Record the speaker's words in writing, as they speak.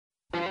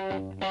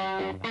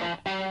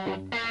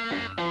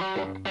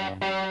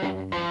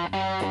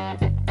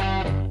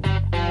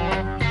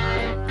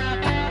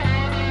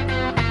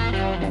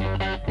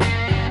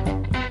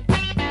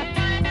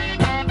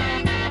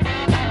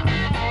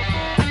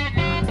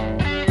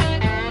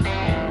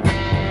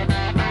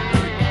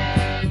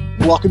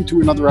Welcome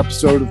to another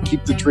episode of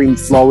Keep the Dream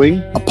Flowing,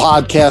 a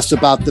podcast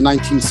about the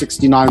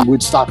 1969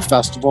 Woodstock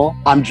Festival.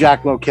 I'm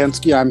Jack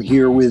Lokensky. I'm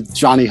here with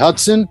Johnny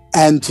Hudson.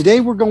 And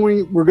today we're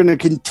going to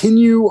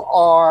continue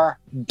our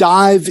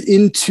dive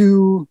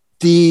into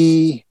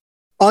the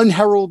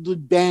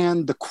unheralded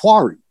band, the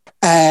QUARRY.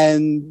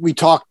 And we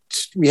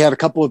had a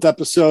couple of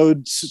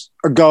episodes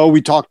ago,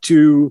 we talked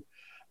to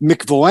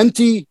Mick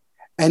Valenti,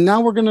 and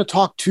now we're going to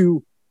talk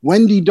to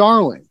Wendy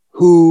Darling,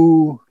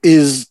 who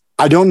is,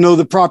 I don't know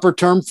the proper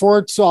term for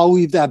it, so I'll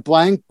leave that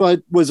blank,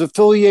 but was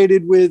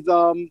affiliated with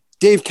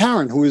Dave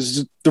Carron, who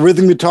is the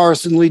rhythm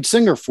guitarist and lead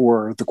singer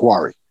for the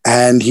QUARRY.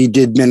 And he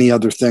did many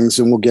other things,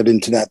 and we'll get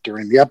into that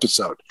during the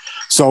episode.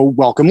 So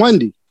welcome,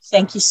 Wendy.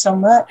 Thank you so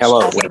much.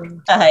 Hello.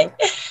 Hi.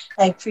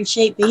 I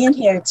appreciate being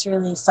here. It's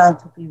really fun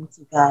to be with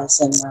you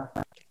guys, and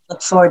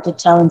look forward to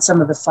telling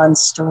some of the fun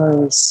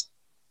stories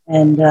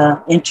and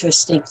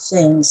interesting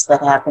things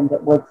that happened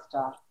at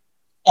Woodstock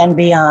and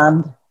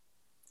beyond.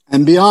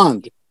 And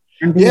beyond.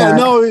 Yeah,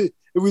 no, it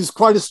was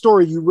quite a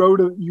story. You wrote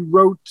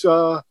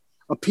a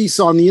piece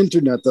on the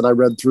internet that I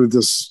read through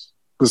this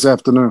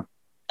afternoon.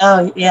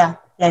 Oh yeah.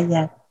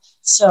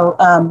 So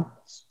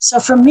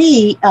for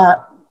me, I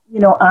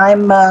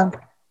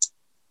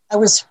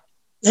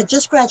had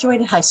just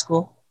graduated high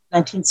school,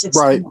 1960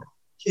 right.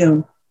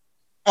 June,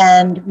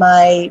 and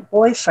my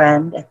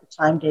boyfriend at the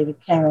time, David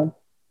Carron,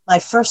 my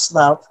first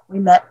love. We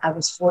met. I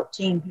was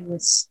 14. He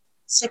was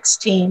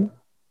 16,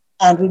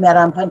 and we met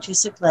on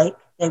Punchusic Lake.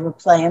 They were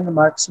playing the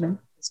Marksmen,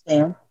 this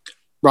band.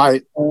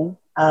 Right.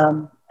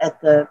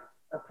 At the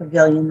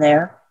pavilion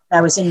there.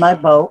 I was in my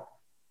boat.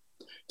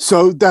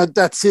 So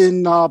that's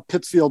in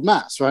Pittsfield,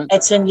 Mass, right?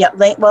 It's in,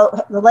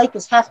 the lake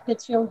is half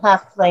Pittsfield,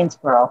 half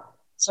Lanesboro.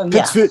 So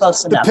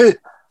close enough.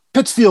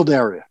 Pittsfield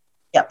area.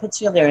 Yeah,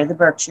 Pittsfield area, the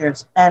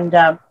Berkshires. And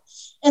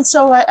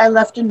so I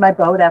left in my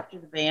boat after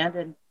the band,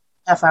 and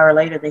half hour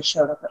later they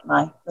showed up at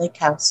my lake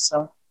house.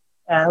 So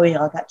we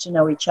all got to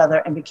know each other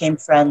and became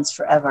friends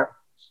forever.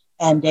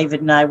 And David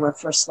and I were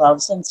first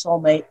loves and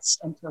soulmates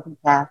until he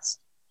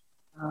passed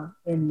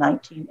in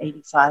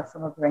 1985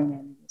 from a brain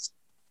aneurysm.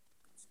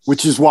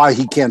 Which is why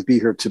he can't be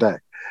here today.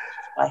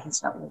 Why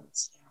he's not with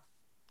us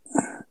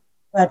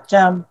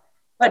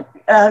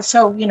now. So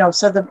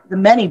the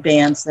many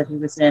bands that he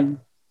was in,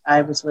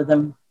 I was with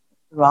him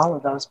through all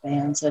of those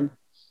bands. And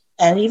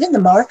even the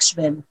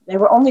Marksmen, they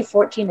were only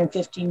 14 and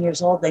 15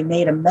 years old. They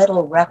made a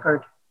metal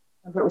record.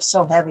 It was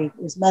so heavy. It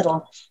was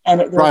metal. And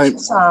there were two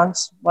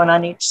songs, one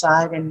on each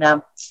side. And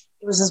it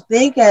was as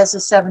big as a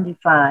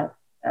 75.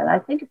 And I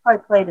think it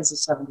probably played as a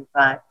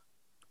 75.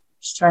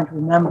 Just trying to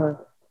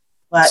remember.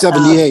 But,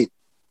 78.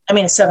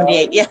 A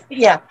 78.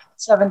 Yeah.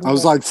 78. I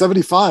was like,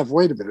 75.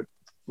 Wait a minute.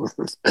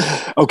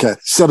 Okay,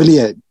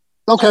 78.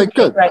 Okay,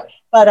 good. Right.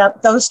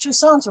 But those two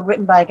songs were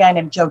written by a guy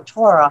named Joe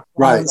Torra.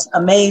 Right. It's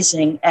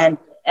amazing. And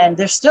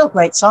they're still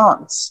great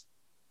songs.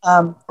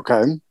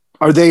 Okay.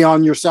 Are they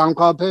on your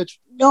SoundCloud page?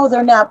 No,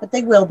 they're not, but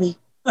they will be.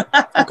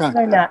 Okay.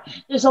 They're not.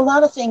 There's a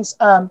lot of things.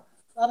 A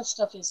lot of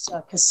stuff is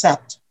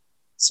cassette.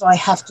 So I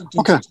have to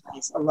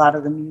digitize a lot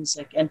of the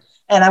music. And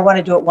I want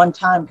to do it one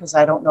time because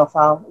I don't know if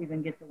I'll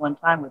even get to one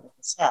time with a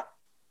cassette.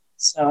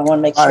 So I want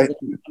to make sure that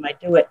when I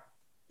do it,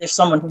 there's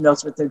someone who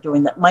knows what they're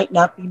doing. That might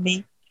not be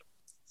me.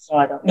 So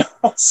I don't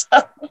know. So,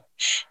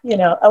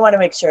 I want to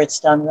make sure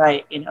it's done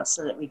right,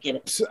 so that we get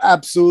it.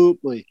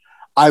 Absolutely.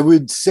 I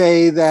would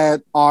say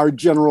that our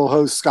general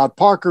host, Scott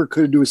Parker,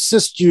 could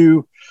assist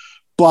you,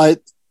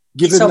 but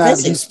given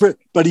he's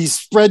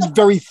spread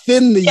very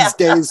thin these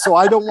days, so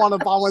I don't want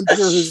to volunteer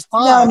his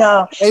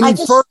time any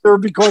further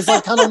because I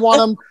kind of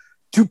want him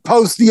to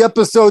post the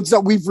episodes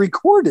that we've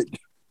recorded.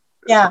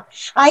 Yeah,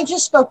 I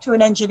just spoke to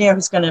an engineer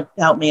who's going to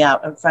help me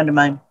out, a friend of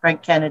mine,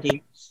 Frank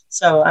Kennedy.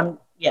 So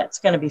it's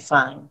going to be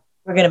fine.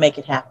 We're going to make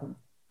it happen.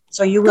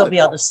 So you will be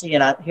able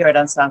to hear it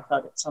on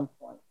SoundCloud at some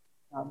point.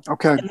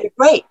 Okay. And they're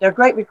great. They're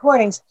great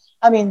recordings.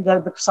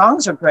 The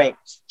songs are great.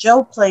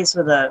 Joe plays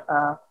with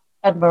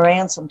Ed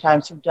Moran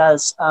sometimes, who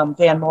does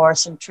Van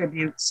Morrison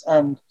tributes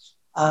and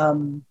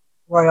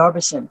Roy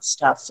Orbison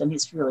stuff, and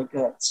he's really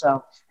good.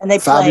 So, and they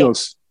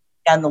fabulous.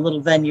 Play in the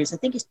little venues. I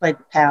think he's played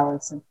the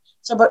Palace, and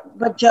so.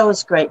 But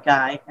Joe's a great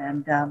guy,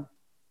 and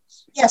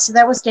so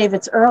that was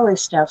David's early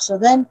stuff. So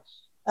then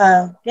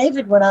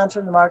David went on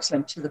from the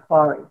Marksmen to the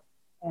QUARRY.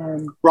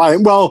 Right.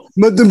 Well,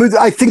 but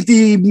I think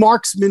the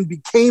Marksmen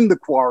became the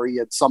QUARRY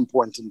at some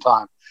point in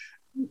time.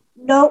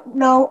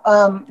 No.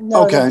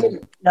 Okay.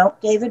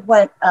 David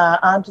went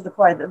on to the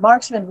QUARRY. The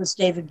Marksmen was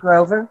David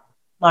Grover,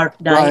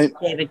 Mark Knight,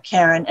 David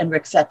Carron, and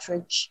Rick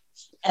Fettridge.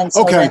 And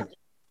so they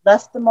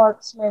left the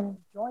Marksmen,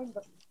 joined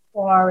the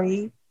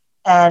QUARRY,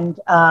 and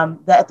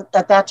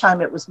at that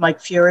time it was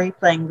Mike Fury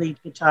playing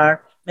lead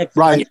guitar, Mick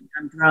Valenti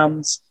on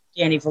drums,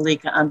 Danny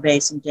Velica on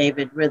bass, and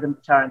David rhythm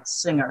guitar and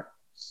singer.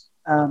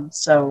 And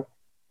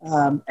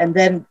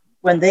then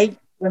when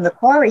the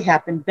Quarry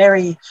happened,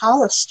 Barry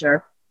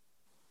Hollister,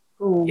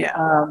 who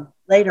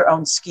later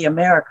owned Ski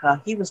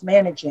America, he was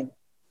managing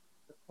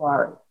the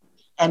Quarry,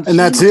 and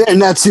that's it.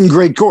 And that's in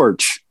Great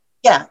Gorge.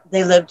 Yeah,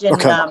 they lived in.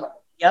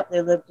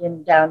 They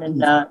lived down in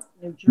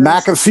New Jersey.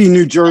 McAfee,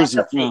 New Jersey.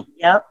 McAfee,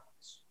 yep.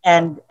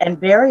 And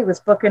Barry was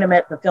booking him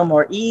at the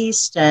Fillmore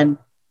East and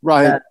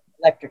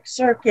Electric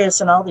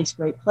Circus and all these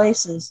great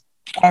places.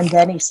 And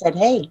then he said,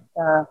 "Hey,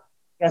 you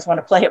guys want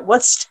to play at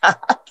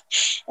Woodstock?"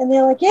 And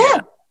they're like,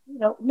 "Yeah." You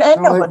know,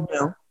 and no one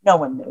knew. No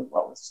one knew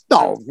what was.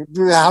 No,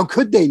 how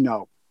could they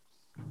know?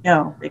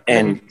 No, they couldn't.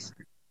 And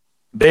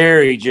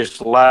Barry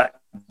just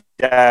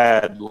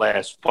died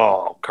last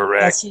fall,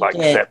 correct? Yes, like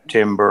did.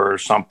 September or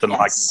something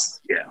like that.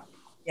 Yeah.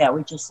 Yeah,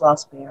 we just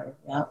lost Barry.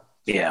 Yeah.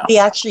 Yeah. We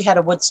actually had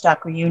a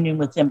Woodstock reunion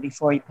with him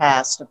before he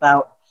passed,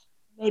 about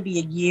maybe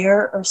a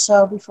year or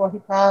so before he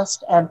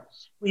passed. And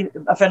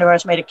a friend of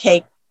ours made a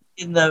cake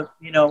in the,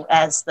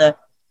 as the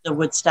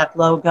Woodstock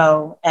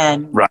logo,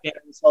 and Barry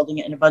was holding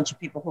it, and a bunch of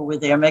people who were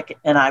there, Mick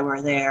and I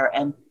were there,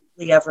 and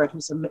Lee Everett,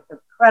 who's an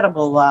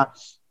incredible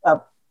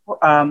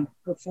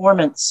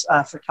performance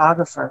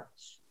photographer.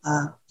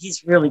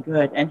 He's really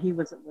good, and he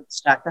was at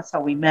Woodstock. That's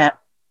how we met,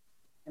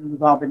 and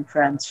we've all been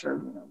friends for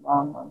a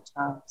long, long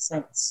time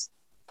since.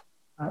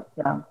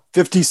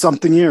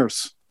 50-something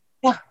years.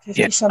 Yeah,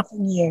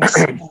 50-something years.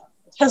 It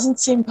doesn't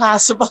seem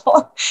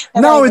possible.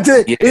 No, it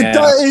doesn't.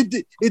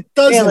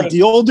 Really?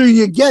 The older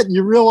you get,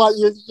 you realize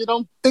you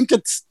don't think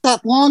it's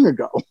that long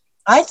ago.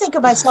 I think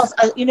of myself,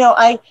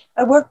 I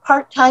work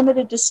part-time at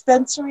a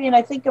dispensary, and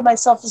I think of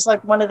myself as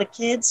like one of the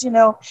kids,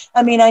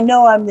 I mean, I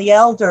know I'm the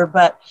elder,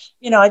 but,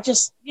 I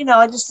just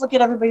look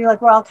at everybody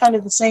like we're all kind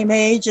of the same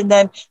age, and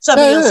then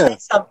somebody will say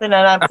something,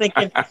 and I'm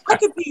thinking, I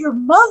could be your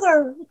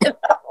mother,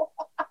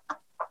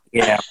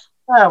 Yeah.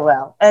 Oh,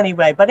 well,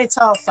 anyway, but it's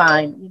all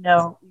fine,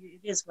 it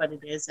is what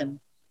it is, and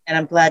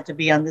I'm glad to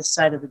be on this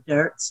side of the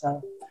dirt,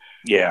 so.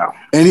 Yeah.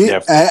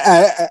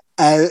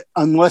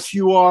 Unless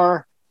you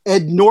are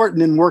Ed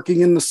Norton and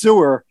working in the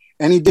sewer,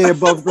 any day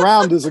above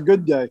ground is a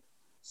good day.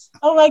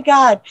 Oh my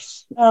God!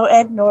 Oh,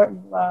 Ed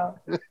Norton! Wow.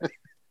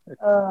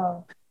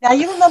 Oh, now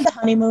you remember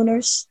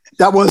Honeymooners?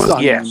 That was the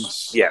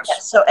Honeymooners. Yes. Yeah,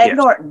 so Ed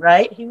Norton,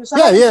 right? He was.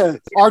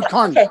 Art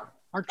Carney.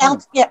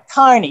 Okay.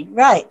 Carney,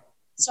 right?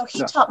 So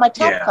he taught my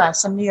tap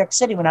class in New York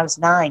City when I was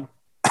 9.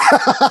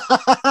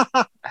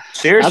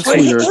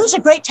 Seriously, he was a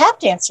great tap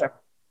dancer.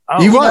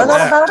 He was. You know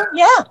that about him?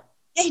 Yeah,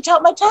 he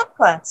taught my tap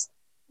class.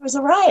 It was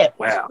a riot.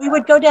 Wow. We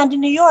would go down to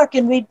New York,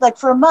 and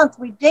for a month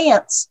we'd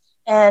dance,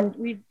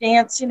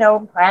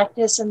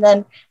 practice, and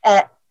then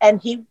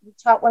and he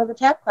taught one of the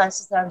tap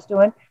classes that I was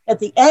doing. At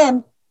the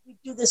end, we'd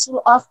do this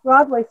little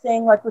off-Broadway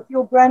thing, like with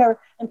Yul Brynner,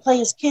 and play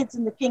his kids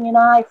in The King and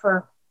I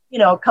for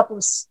a couple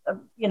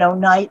of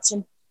nights,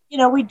 and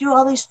we'd do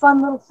all these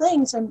fun little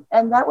things, and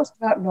that was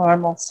about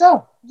normal.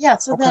 So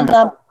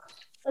then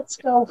let's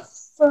go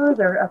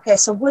further. Okay,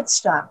 so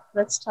Woodstock.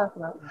 Let's talk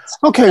about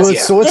Woodstock. Okay,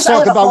 let's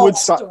talk about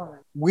Woodstock. Story.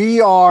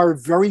 We are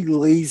very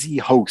lazy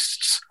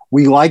hosts.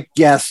 We like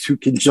guests who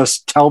can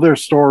just tell their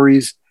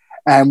stories,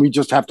 and we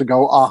just have to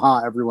go,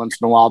 every once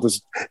in a while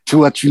to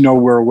let you know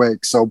we're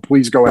awake. So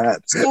please go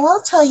ahead. So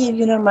I'll tell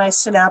you, my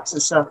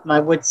synopsis of my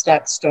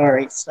Woodstock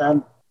stories.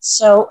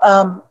 So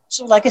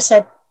like I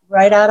said,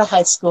 right out of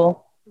high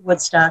school,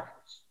 Woodstock,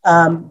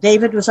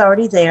 David was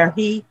already there.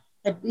 He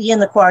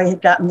and the Quarry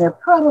had gotten there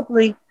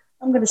probably,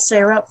 I'm going to say,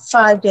 around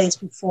 5 days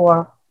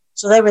before.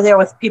 So they were there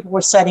with people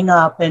were setting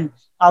up, and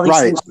all these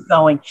things were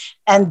going.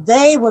 And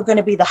they were going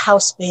to be the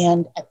house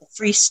band at the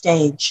Free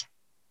Stage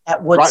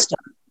at Woodstock.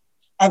 Right.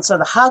 And so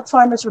the Hog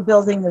Farmers were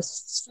building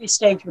this Free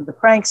Stage with the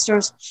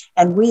Pranksters,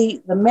 and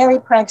the Merry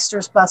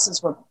Pranksters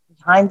buses were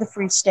behind the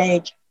Free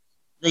Stage.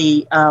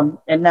 And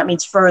that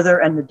means Further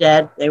and the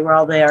Dead. They were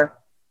all there.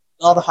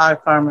 All the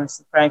Hog Farmers,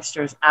 the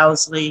Pranksters,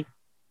 Owsley,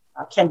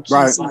 Ken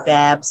Kesey,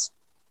 Babs.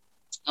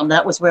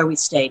 That was where we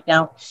stayed.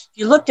 Now, if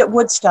you looked at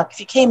Woodstock, if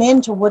you came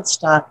into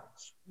Woodstock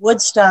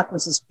was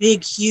this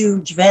big,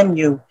 huge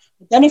venue.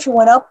 But then if you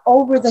went up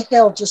over the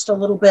hill just a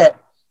little bit,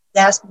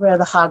 that's where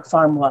the hog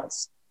farm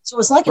was. So it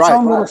was like its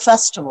own little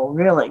festival,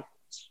 really.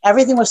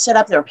 Everything was set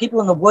up. There were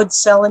people in the woods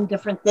selling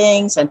different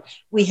things, and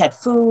we had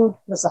food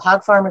because the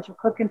hog farmers were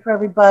cooking for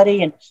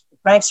everybody, and the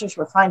pranksters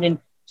were finding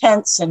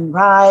tents and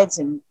rides,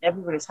 and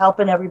everybody was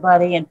helping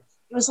everybody. And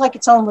it was like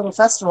its own little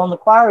festival, and the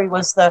Quarry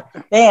was the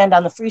band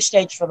on the Free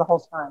Stage for the whole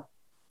time.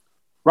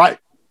 Right.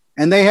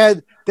 And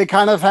they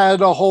kind of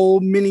had a whole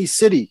mini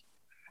city.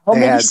 They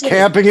had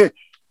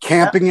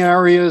camping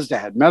areas, they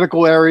had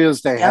medical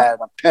areas, they had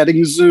a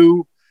petting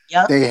zoo,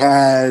 they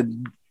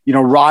had,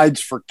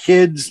 rides for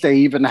kids. They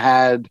even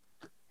had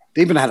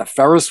a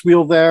Ferris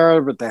wheel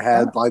there, but they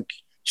had like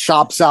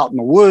shops out in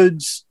the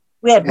woods.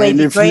 We had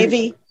Wavy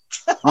Gravy.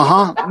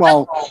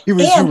 Well, he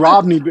was Hugh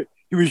Romney, but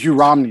he was Hugh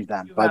Romney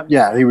then. But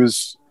yeah, he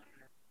was.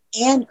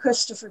 And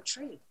Christopher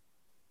Tree.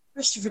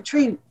 Christopher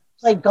Tree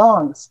played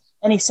gongs,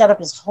 and he set up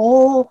his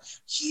whole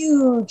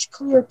huge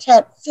clear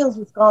tent filled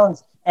with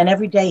gongs. And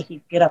every day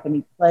he'd get up and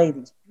he'd play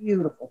these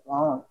beautiful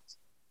gongs.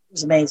 It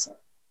was amazing.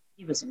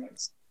 He was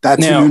amazing.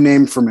 That's a new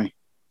name for me.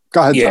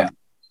 Go ahead, Tom.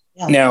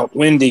 Yeah. Now,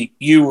 Wendy,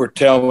 you were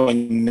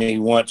telling me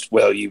once,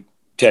 well, you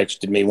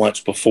texted me once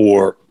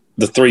before,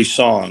 the 3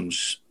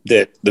 songs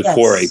that the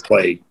QUARRY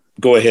played.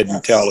 Go ahead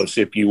and tell us,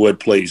 if you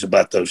would, please,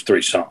 about those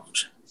 3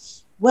 songs.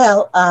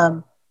 Well,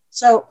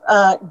 so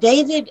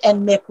David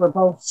and Mick were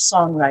both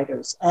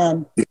songwriters,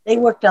 and they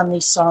worked on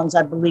these songs,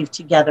 I believe,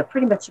 together.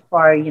 Pretty much the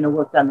QUARRY,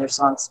 worked on their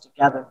songs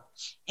together.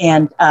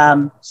 And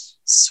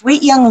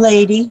Sweet Young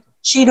Lady,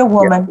 Cheetah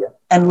Woman,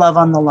 and Love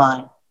on the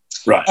Line.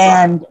 Right.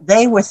 And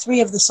they were 3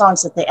 of the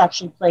songs that they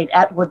actually played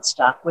at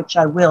Woodstock, which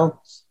I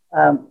will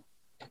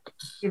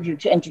give you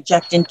to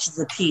interject into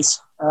the piece,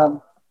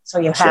 so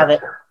you have it.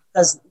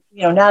 Because,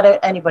 not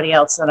anybody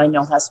else that I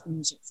know has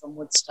music from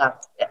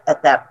Woodstock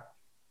at that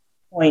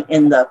point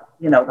in the,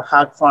 the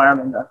hog farm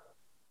and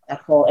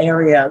that whole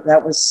area.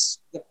 That was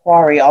the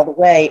QUARRY all the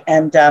way.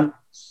 And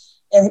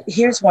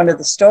here's one of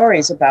the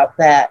stories about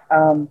that.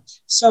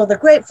 So the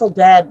Grateful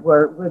Dead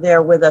were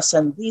there with us,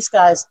 and these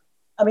guys,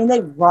 I mean,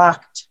 they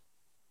rocked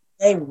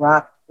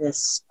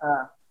this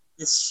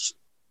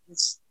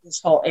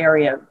whole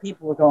area.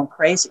 People were going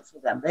crazy for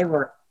them. They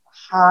were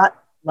hot,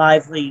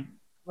 lively,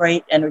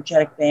 great,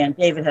 energetic band.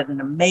 David had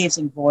an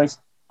amazing voice.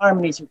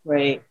 Harmonies were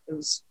great. It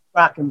was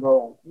rock and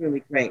roll,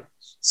 really great.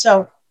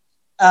 So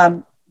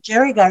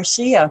Jerry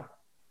Garcia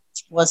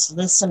was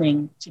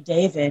listening to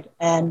David,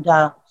 and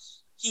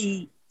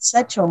he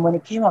said to him when he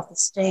came off the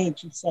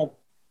stage, he said,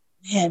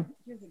 "Man,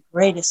 you're the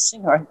greatest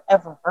singer I've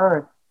ever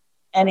heard."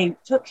 And he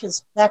took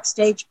his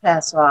backstage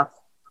pass off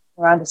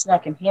around his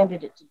neck and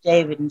handed it to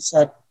David and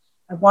said,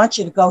 "I want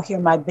you to go hear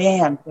my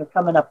band. They're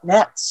coming up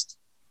next."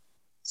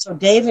 So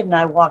David and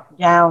I walked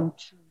down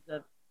to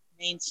the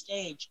main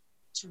stage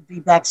to be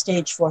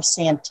backstage for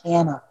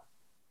Santana.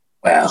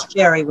 Wow. Because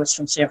Jerry was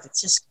from San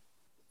Francisco.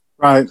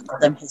 Right. For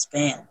them, his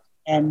band.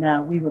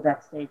 And we were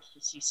backstage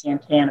to see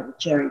Santana with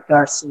Jerry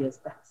Garcia's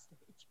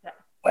backstage.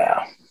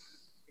 Wow.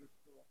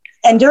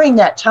 And during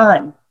that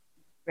time,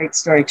 great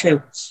story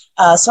too.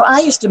 So I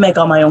used to make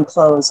all my own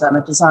clothes. I'm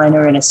a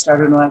designer, and I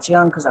started when I was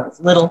young because I was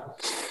little.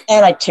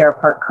 And I'd tear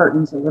apart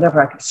curtains or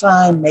whatever I could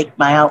find, make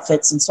my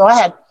outfits. And so I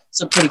had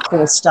some pretty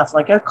cool stuff.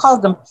 Like I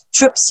called them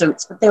trip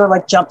suits, but they were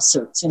like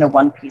jumpsuits,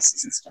 one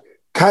pieces and stuff.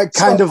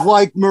 Kind of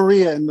like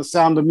Maria in The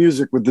Sound of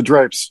Music with the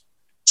drapes.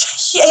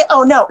 Yeah.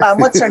 Oh no.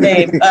 What's her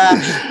name?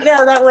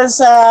 No, that was.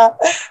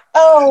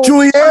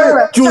 Julie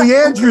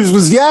Andrews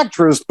was the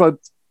actress, but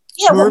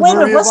but wait a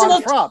minute, wasn't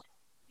it? Trapp.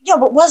 Yeah,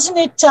 but wasn't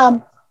it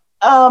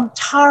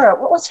Tara?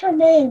 What was her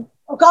name?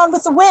 Oh, Gone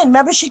with the Wind.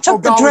 Remember, she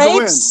took the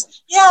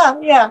drapes.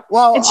 Yeah.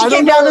 Well, and she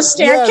came down the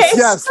staircase.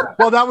 Yes.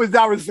 Well, that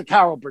was the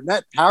Carol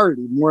Burnett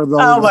parody more than.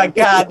 Oh my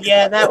God!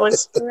 Yeah, that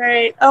was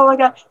great. Oh my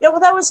God! Yeah,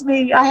 well, that was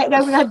me. I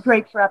had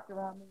drapes wrapped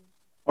around me.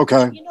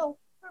 Okay.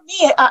 For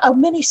me, a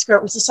mini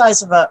skirt was the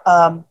size of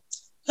a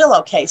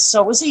pillowcase,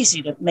 so it was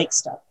easy to make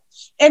stuff.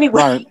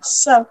 Anyway,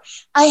 So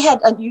I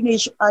had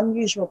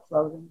unusual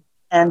clothing,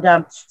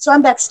 and so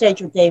I'm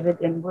backstage with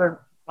David, and we're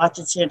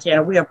watching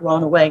Santana. We are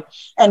blown away,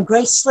 and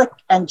Grace Slick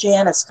and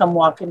Janice come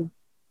walking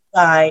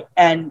by,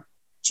 and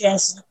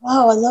Janice is like,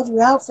 "Wow, I love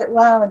your outfit!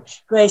 Wow!" And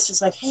Grace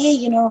is like,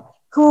 "Hey,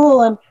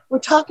 cool." And we're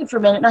talking for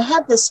a minute, and I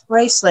had this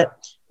bracelet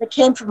that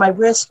came from my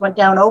wrist, went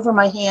down over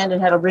my hand,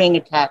 and had a ring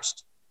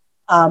attached.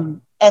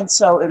 And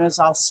so it was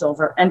all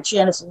silver. And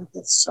Janice was like,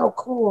 "That's so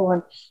cool."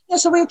 And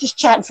so we were just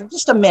chatting for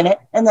just a minute,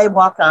 and they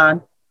walk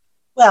on.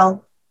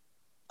 Well,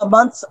 a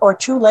month or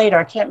 2 later,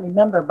 I can't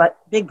remember, but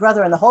Big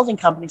Brother and the holding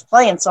company's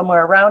playing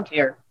somewhere around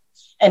here.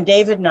 And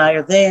David and I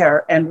are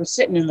there, and we're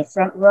sitting in the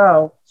front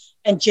row.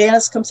 And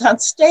Janice comes on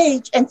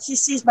stage, and she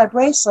sees my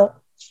bracelet.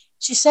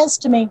 She says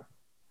to me,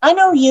 "I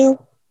know you.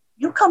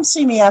 You come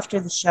see me after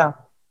the show."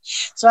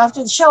 So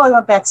after the show, I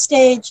went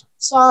backstage,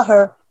 saw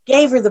her,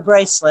 gave her the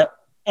bracelet,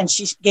 and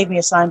she gave me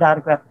a signed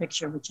autograph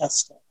picture, which I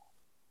still have.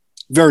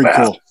 Very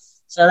cool.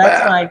 So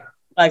that's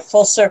my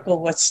full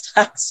circle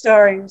Woodstock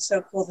story. It was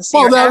so cool to see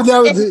her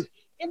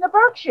in the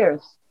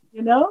Berkshires,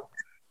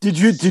 Did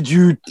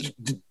you,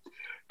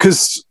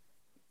 because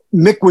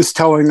Mick was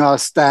telling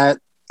us that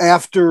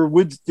after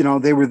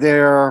they were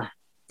there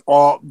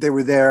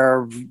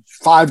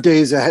 5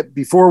 days ahead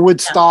before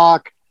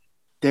Woodstock. Yeah.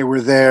 They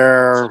were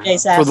there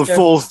for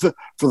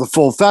the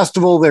full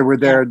festival. They were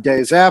there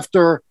days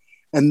after.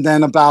 And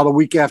then about a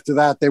week after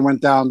that, they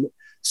went down.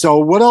 So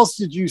what else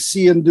did you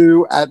see and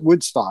do at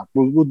Woodstock?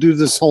 We'll do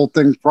this whole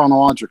thing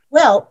chronologically.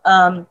 Well,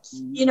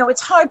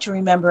 it's hard to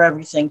remember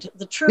everything.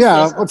 The truth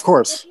is, of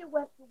course. If you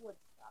went to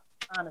Woodstock,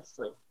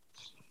 honestly,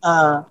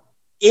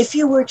 if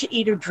you were to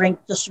eat or drink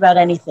just about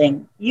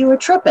anything, you were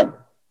tripping.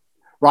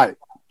 Right.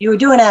 You were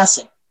doing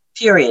acid,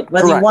 period,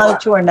 whether you wanted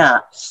to or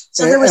not.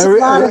 So there was a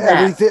lot of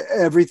that.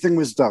 Everything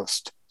was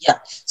dosed. Yeah.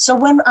 So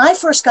when I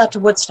first got to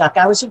Woodstock,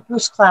 I was with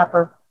Bruce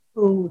Clapper,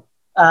 who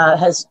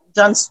has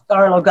done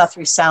Arlo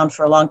Guthrie's sound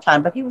for a long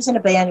time, but he was in a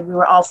band and we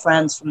were all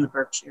friends from the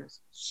Berkshires.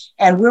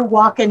 And we're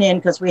walking in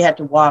because we had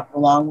to walk a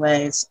long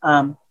ways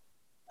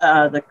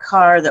the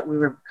car that we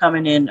were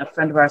coming in, a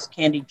friend of ours,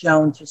 Candy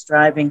Jones, was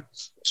driving.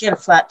 She had a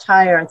flat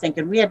tire, I think,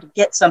 and we had to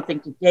get something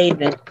to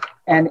David.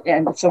 And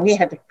so we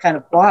had to kind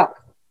of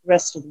walk the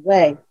rest of the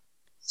way.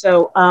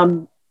 So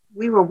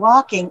we were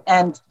walking,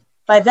 and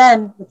by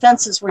then the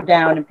fences were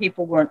down and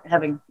people weren't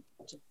having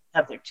to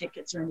have their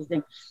tickets or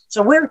anything.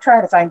 So we were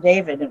trying to find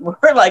David, and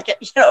we're like,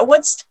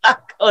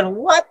 Woodstock going,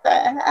 what the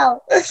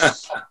hell?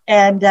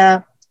 And,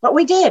 but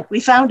we did. We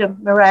found him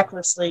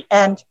miraculously.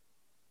 And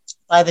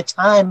by the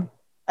time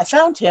I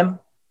found him,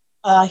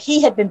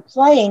 he had been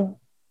playing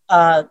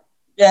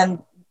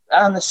then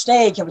on the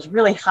stage. It was a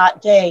really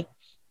hot day.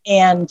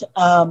 And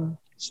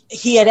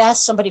he had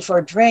asked somebody for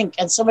a drink,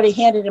 and somebody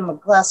handed him a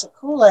glass of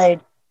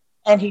Kool-Aid,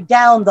 and he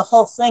downed the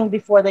whole thing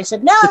before they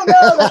said, no,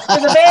 that's for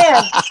the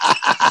band.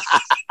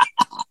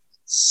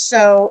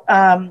 So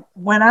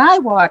when I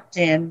walked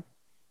in,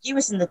 he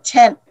was in the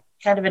tent,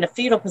 kind of in a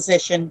fetal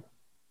position,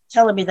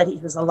 telling me that he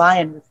was a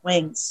lion with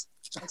wings.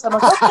 And so I'm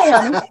like, okay,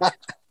 honey.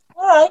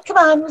 All right, come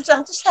on, I'll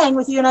just hang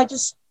with you. And I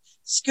just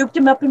scooped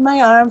him up in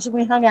my arms, and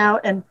we hung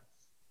out, and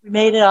we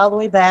made it all the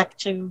way back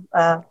to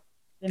the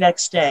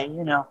next day,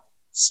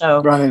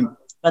 So, right.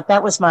 But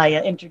that was my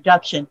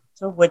introduction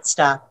to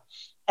Woodstock.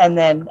 And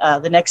then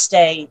the next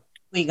day,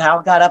 we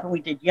all got up and we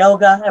did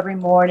yoga every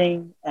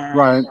morning. And,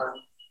 right.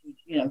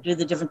 Do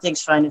the different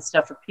things, finding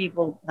stuff for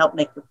people, help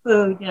make the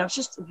food. It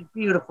was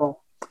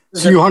beautiful.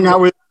 So you hung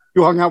out with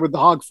the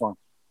Hog Farm.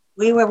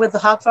 We were with the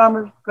Hog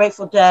Farmers,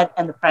 Grateful Dead,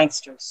 and the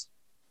Pranksters.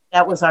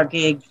 That was our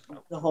gig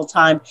the whole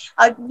time.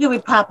 We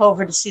would pop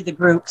over to see the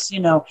groups.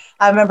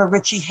 I remember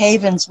Richie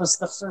Havens was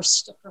the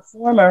first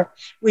performer.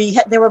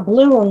 There were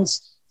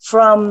balloons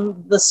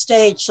from the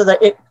stage so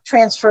that it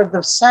transferred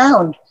the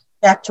sound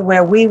back to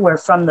where we were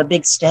from the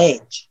big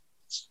stage.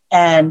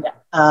 And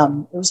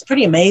it was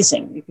pretty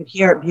amazing. You could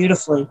hear it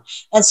beautifully.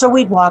 And so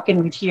we'd walk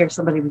and we'd hear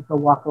somebody would go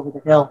walk over the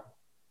hill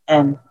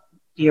and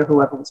hear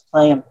whoever was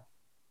playing.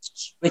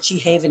 Richie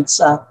Havens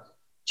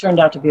turned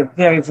out to be a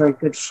very, very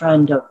good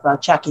friend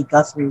of Jackie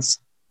Guthrie's.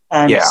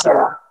 And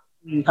so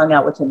we hung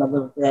out with him a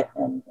little bit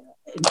and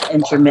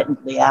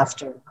intermittently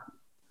after.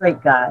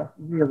 Great guy,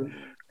 really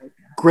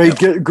great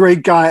guy.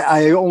 Great guy.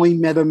 I only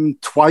met him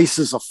twice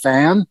as a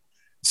fan,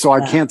 so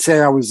I can't say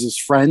I was his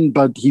friend,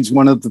 but he's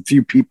one of the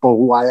few people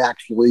who I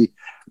actually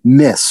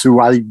miss, who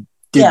I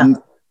didn't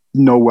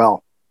know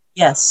well.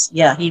 Yes,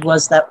 he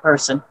was that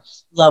person.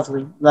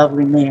 Lovely,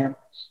 lovely man.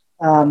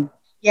 I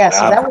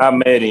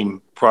met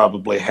him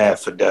probably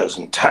half a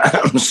dozen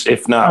times,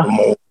 if not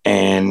more.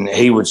 And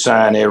he would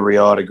sign every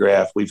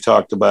autograph. We've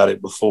talked about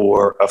it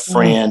before. A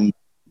friend,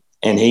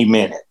 and he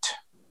meant it.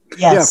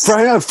 Yes.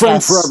 Yeah,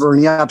 friend forever,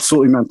 and he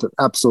absolutely meant it.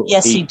 Absolutely.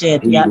 Yes, he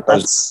did.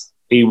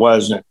 He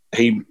wasn't.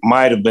 He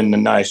might have been the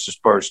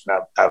nicest person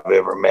I've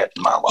ever met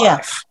in my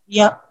life.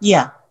 Yeah,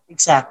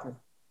 exactly.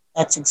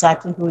 That's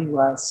exactly who he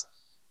was.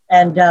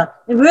 And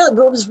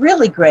what was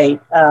really great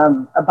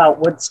about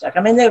Woodstock,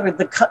 I mean, they were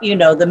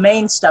the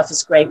main stuff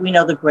is great. We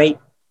know the great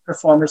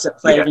performers that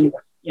played, and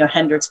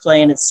Hendrix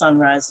playing at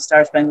Sunrise, the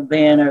Star Spangled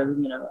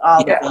Banner,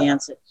 all the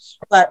bands.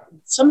 But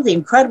some of the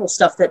incredible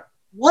stuff that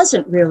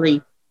wasn't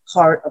really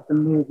part of the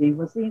movie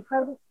was the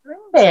Incredible String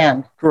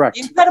Band. Correct.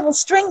 The Incredible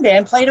String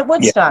Band played at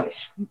Woodstock.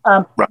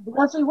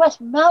 Leslie West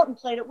Mountain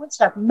played at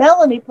Woodstock.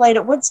 Melanie played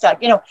at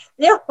Woodstock.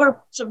 There were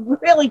some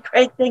really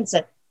great things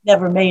that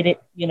never made it,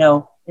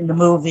 in the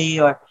movie,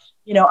 or,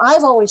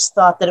 I've always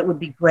thought that it would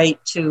be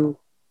great to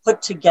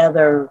put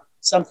together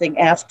something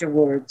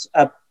afterwards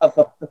of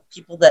the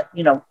people that,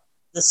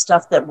 the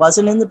stuff that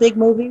wasn't in the big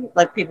movie,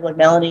 like people like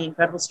Melanie,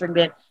 Incredible String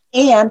Band,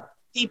 and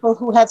people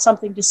who had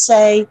something to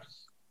say,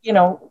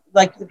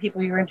 like the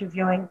people you're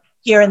interviewing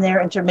here and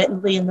there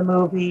intermittently in the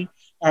movie,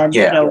 and,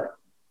 the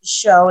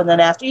show, and then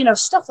after,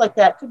 stuff like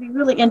that could be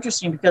really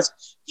interesting because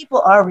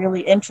people are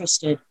really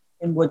interested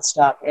in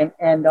Woodstock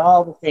and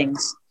all the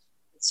things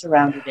that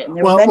surrounded it. And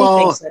there were many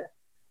things that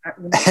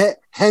aren't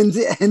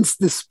hence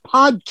this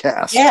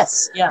podcast.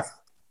 Yes, yeah.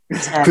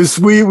 Because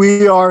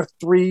we are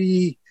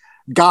three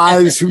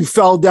guys who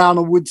fell down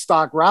a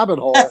Woodstock rabbit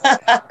hole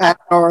and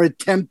are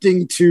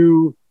attempting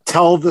to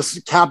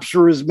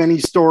capture as many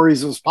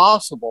stories as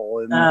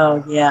possible.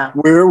 And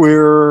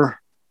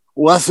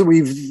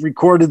we've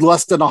recorded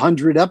less than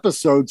 100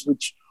 episodes,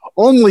 which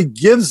only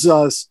gives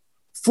us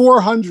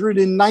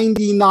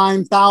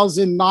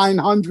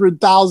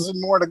 499,900,000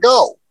 more to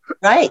go.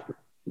 Right.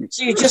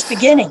 So you're just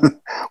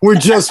beginning. We're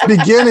just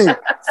beginning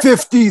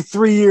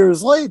 53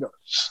 years later.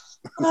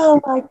 Oh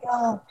my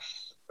God.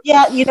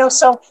 Yeah,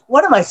 so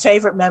one of my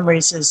favorite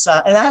memories is,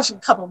 and I have a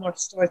couple more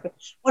stories, but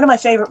one of my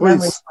favorite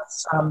memories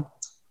was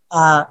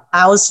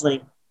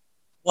Owsley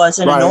was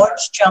in an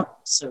orange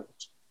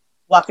jumpsuit,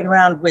 walking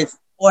around with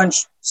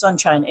orange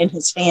sunshine in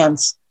his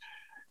hands.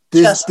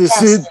 This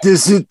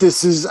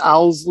is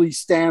Owsley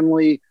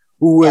Stanley,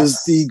 who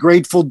was the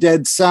Grateful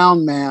Dead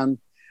sound man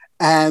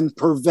and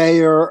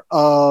purveyor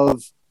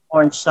of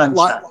orange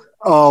sunshine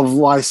of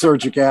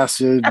lysergic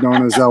acid,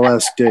 known as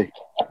LSD.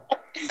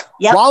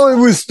 Yep. While it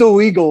was still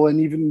legal, and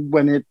even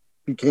when it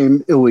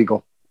became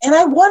illegal. And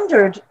I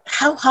wondered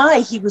how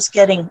high he was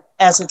getting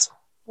as it's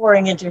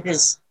pouring into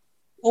his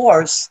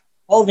pores,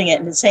 holding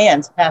it in his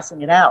hands,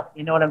 passing it out.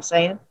 You know what I'm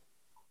saying?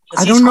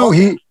 I don't know.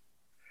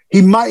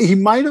 He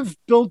might have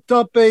built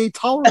up a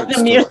tolerance.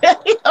 An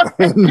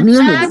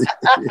immunity.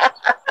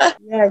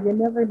 Yeah, you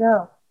never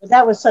know. But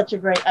that was such a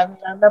great. I mean,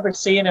 I remember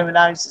seeing him, and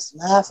I was just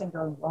laughing,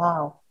 going,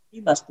 "Wow,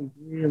 he must be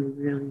really,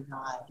 really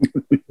high."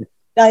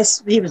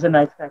 Nice. He was a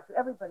nice guy.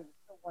 Everybody was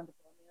so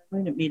wonderful. I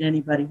didn't meet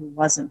anybody who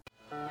wasn't.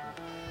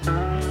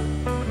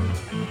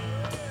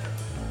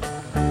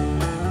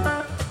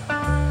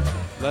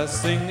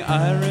 Last thing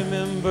I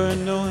remember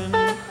knowing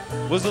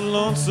was a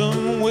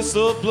lonesome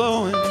whistle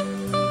blowing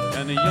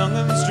and a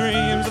youngin's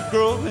dreams of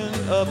growing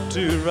up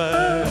to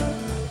ride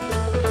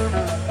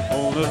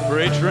on a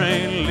freight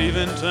train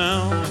leaving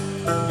town,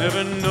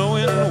 never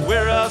knowing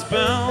where I was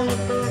bound.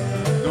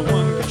 No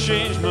one could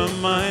change my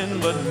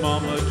mind, but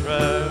Mama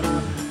tried.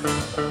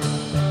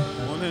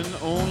 One and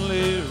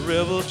only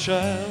rebel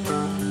child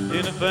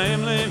in a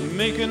family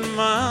making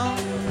mild.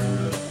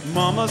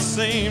 Mama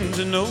seemed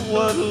to know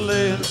what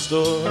lay in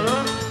store.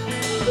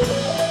 In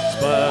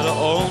spite of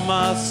all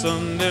my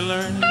Sunday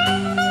learning,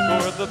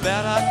 toward the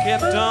bad I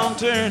kept on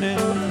turning,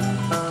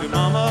 till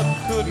Mama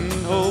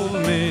couldn't hold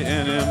me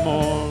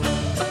anymore.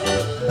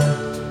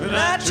 When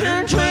I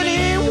turned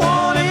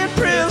 21 in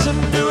prison,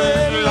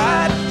 doing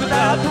life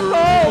without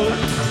parole,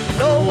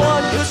 no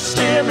one could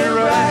steer me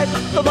right.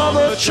 But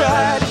Mama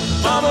tried,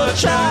 Mama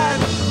tried,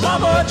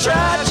 Mama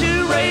tried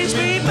to raise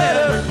me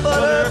better, but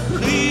her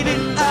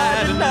pleading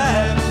I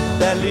denied.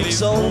 That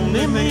leaves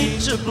only me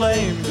to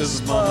blame,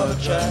 'cause Mama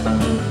tried.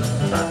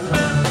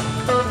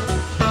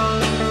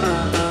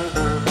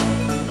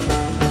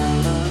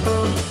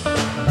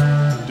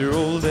 Dear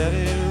old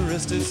daddy,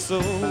 rest his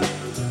soul,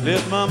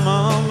 left my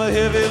mom a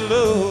heavy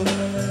load.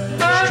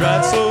 She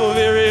tried so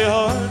very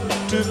hard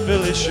to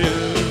fill his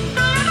shoes,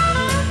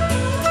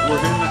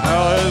 working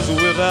hours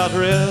without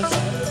rest,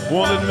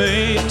 wanted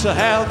me to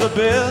have the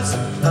best.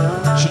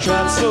 She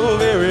tried so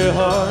very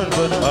hard,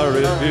 but I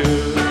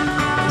refused.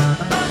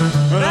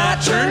 When I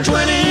turned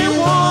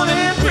 21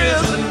 in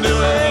prison,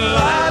 doing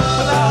life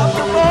without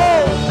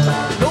parole,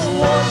 no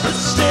one could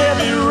steer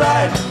me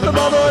right. But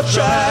Mama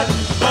tried,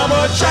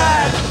 Mama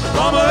tried,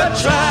 Mama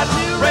tried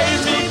to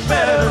raise me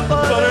better,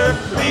 but her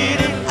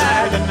pleading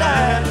I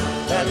denied.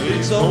 That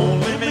leaves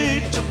only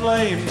me to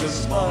blame,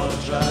 'cause Mama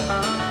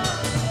tried.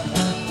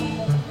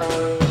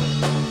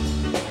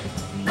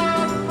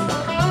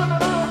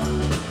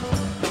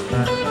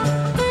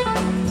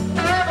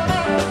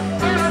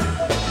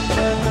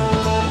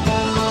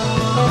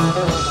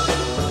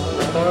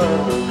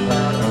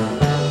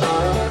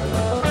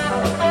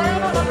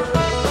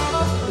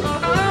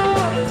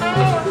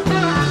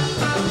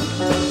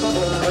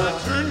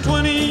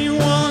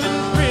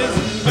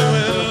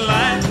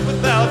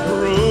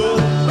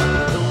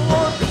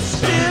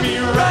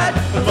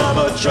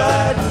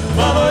 Tried,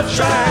 Mama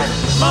tried,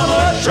 Mama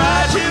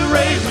tried to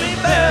raise me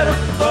better,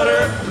 but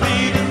her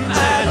pleading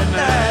I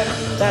denied.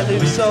 That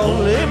leaves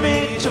only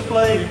me to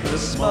blame,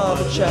 'cause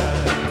Mama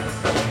tried.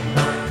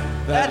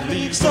 That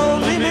leaves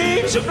only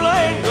me to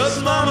blame, 'cause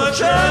Mama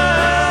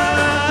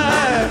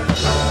tried.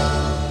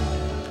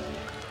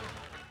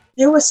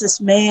 There was this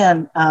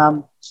man,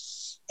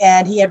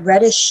 and he had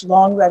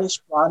long reddish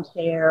blonde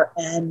hair,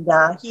 and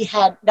he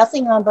had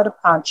nothing on but a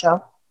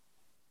poncho,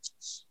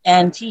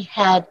 and he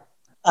had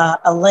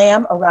a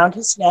lamb around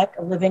his neck,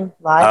 a living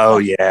live. Oh,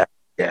 lamb,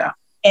 yeah.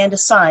 and a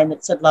sign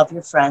that said, "Love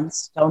your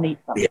friends, don't eat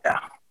them."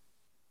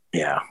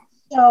 Yeah.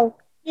 So,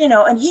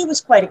 and he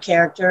was quite a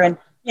character, and,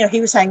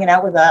 he was hanging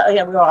out with us.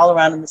 We were all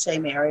around in the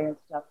same area and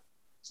stuff.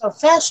 So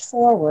fast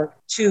forward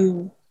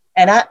to,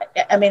 and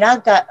I mean,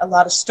 I've got a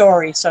lot of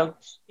stories, so,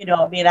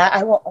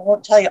 I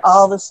won't tell you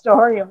all the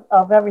story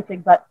of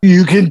everything, but.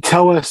 You can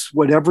tell us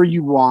whatever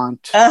you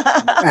want.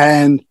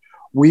 And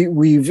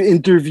we've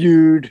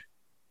interviewed,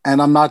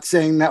 and I'm not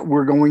saying that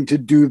we're going to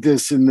do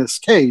this in this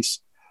case,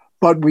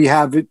 but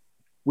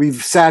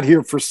we've sat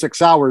here for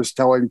 6 hours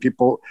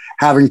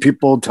having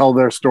people tell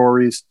their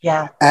stories.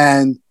 Yeah.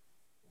 And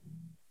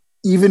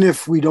even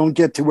if we don't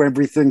get to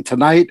everything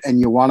tonight and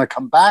you want to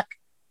come back,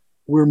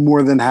 we're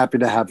more than happy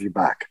to have you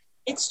back.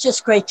 It's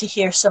just great to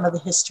hear some of the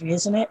history,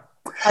 isn't it?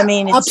 I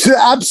mean,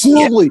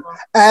 absolutely.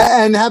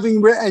 Yeah.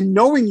 And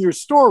knowing your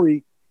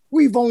story,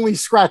 we've only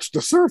scratched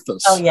the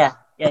surface. Oh, yeah.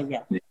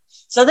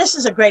 So this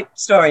is a great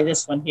story,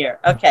 this one here.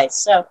 Okay,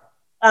 so,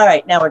 all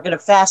right, now we're going to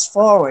fast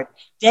forward.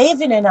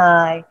 David and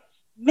I,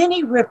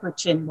 Minnie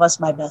Riperton was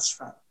my best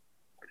friend.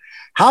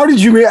 How did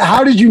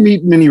you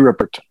meet Minnie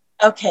Riperton?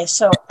 Okay,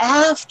 so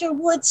after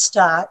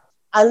Woodstock,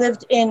 I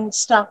lived in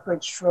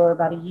Stockbridge for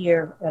about a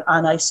year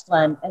on Ice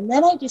Glen, and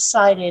then I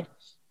decided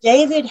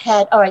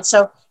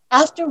so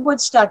after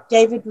Woodstock,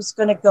 David was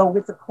going to go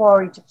with the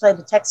QUARRY to play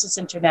the Texas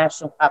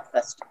International Pop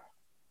Festival.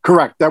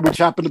 Correct. That which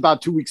happened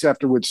about 2 weeks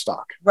after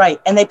Woodstock. Right.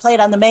 And they played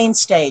on the main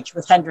stage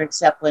with Hendrix,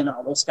 Zeppelin,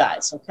 all those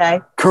guys.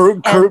 Okay.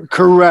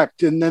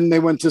 Correct. And then they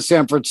went to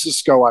San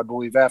Francisco, I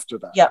believe, after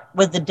that. Yeah,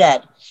 with the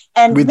Dead.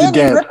 And Minnie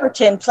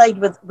Riperton played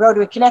with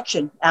Rotary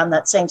Connection on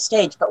that same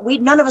stage, but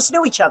none of us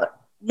knew each other.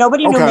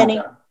 Nobody knew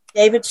Minnie.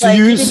 David So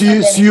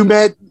played. you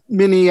met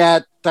Minnie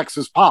at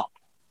Texas Pop?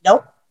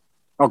 Nope.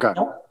 Okay.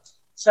 Nope.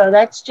 So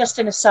that's just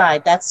an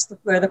aside. That's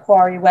where the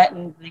QUARRY went,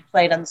 and we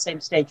played on the same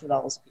stage with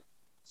all those people.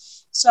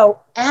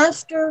 So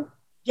after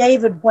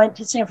David went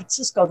to San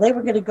Francisco, they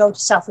were going to go to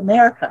South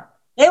America.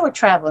 They were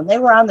traveling. They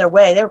were on their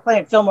way. They were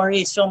playing Fillmore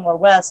East, Fillmore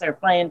West. They were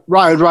playing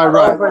right.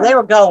 They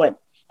were going.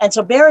 And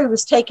so Barry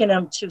was taking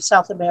them to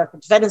South America,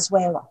 to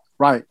Venezuela.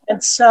 Right.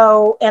 And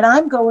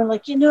I'm going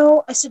like,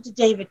 I said to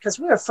David, because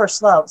we were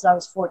first loves. I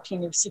was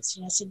 14, he was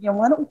 16. I said,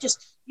 why don't we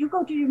you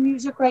go do your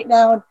music right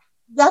now? And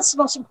that's the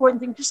most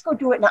important thing. Just go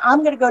do it. Now I'm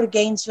going to go to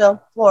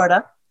Gainesville,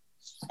 Florida.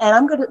 And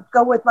I'm going to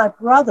go with my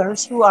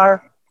brothers who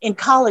are in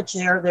college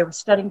there. They were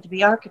studying to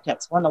be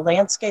architects, one a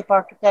landscape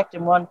architect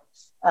and one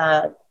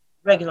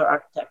regular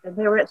architect. And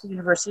they were at the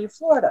University of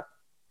Florida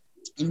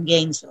in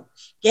Gainesville.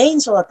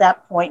 Gainesville at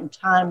that point in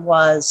time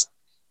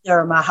there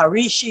were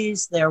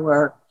Maharishis, there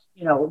were,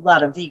 a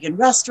lot of vegan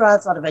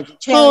restaurants, a lot of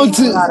vegetarians.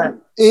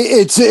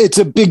 It's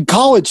a big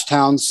college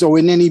town. So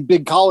in any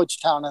big college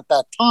town at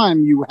that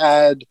time, you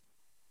had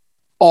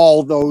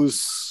all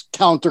those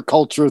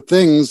counterculture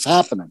things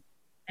happening.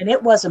 And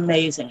it was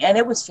amazing. And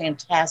it was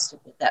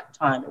fantastic at that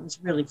time. It was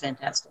really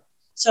fantastic.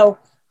 So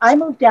I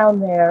moved down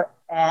there.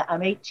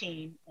 I'm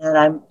 18 and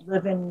I'm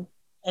living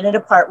in an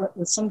apartment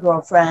with some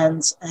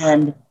girlfriends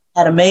and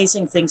had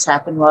amazing things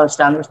happen while I was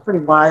down there. It was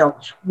pretty wild.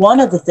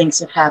 One of the things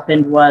that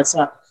happened was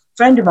a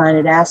friend of mine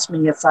had asked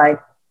me if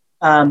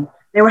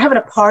they were having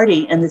a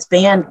party and this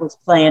band was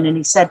playing. And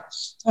he said,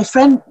 my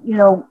friend,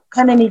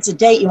 kind of needs a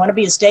date. You want to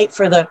be his date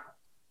for the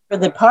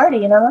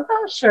party? And I'm like,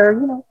 oh, sure.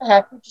 What the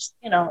heck? We're just,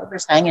 we're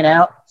just hanging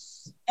out.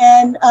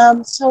 And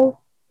so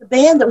the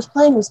band that was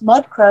playing was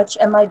Mudcrutch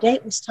and my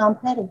date was Tom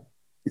Petty.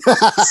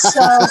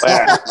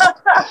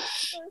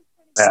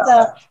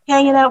 So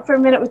hanging out for a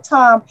minute with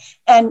Tom,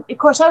 and of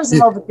course I was in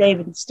love with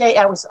David.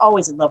 I was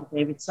always in love with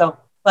David. So,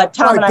 but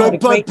Tom and I had a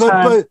great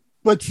time.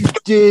 But you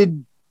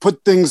did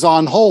put things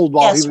on hold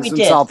while he was in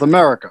South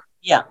America.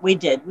 Yeah, we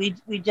did. We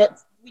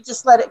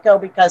just let it go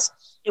because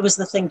it was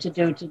the thing to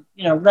do to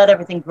let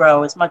everything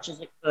grow as much as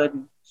it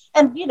could.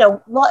 And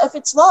if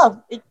it's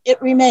love,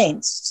 it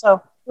remains.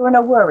 So there were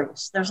no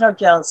worries. There's no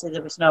jealousy.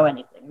 There was no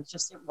anything. It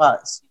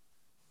was.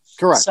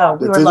 Correct. So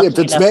we were lucky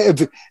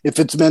if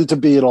it's meant to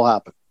be, it'll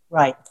happen.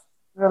 Right.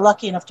 We were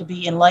lucky enough to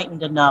be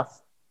enlightened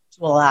enough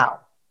to allow.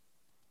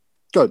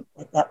 Good.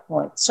 At that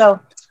point. So.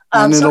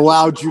 And it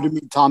allowed you to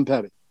meet Tom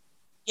Petty.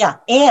 Yeah,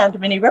 and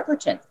Minnie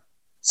Riperton.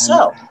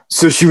 So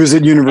she was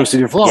at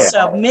University of Florida.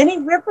 So Minnie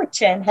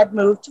Riperton had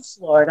moved to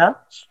Florida,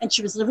 and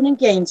she was living in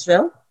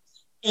Gainesville.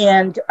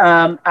 And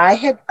I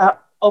had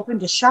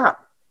opened a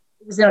shop.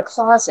 It was in a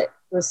closet.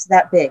 It was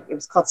that big. It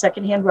was called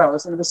Secondhand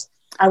Rose, and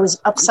I was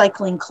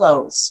upcycling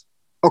clothes.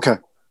 Okay.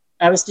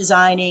 I was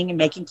designing and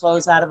making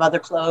clothes out of other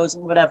clothes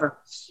and whatever.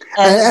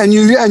 And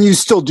you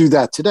still do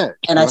that today.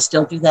 And right? I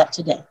still do that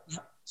today. Yeah.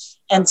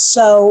 And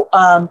so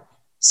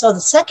the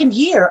second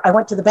year I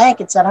went to the bank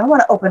and said, I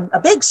want to open a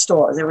big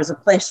store. There was a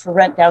place for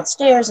rent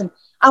downstairs and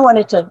I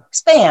wanted to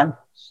expand.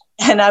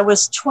 And I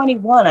was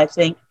 21, I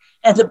think.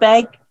 And the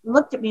bank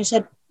looked at me and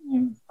said,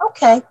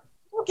 okay,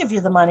 we'll give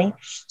you the money.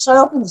 So I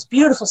opened this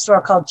beautiful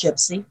store called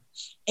Gypsy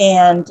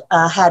and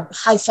had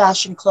high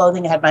fashion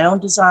clothing. I had my own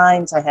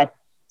designs. I had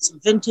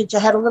some vintage. I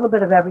had a little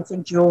bit of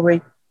everything,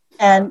 jewelry.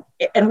 And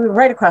we were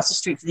right across the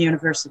street from the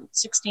university,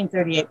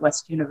 1638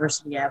 West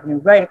University Avenue,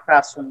 right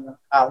across from the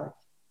college.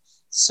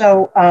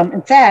 So,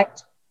 in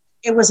fact,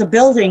 it was a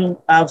building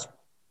of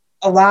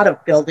a lot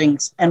of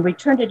buildings, and we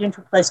turned it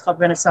into a place called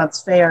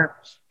Renaissance Fair.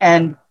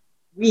 And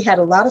we had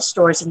a lot of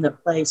stores in the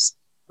place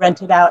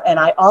rented out, and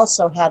I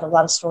also had a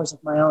lot of stores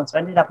of my own. So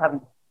I ended up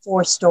having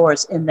 4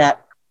 stores in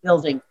that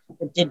building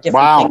that did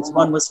different things.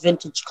 One was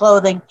vintage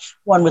clothing,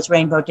 one was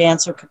Rainbow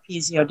Dancer,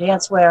 Capizio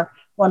dancewear,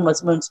 one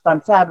was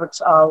Moonspun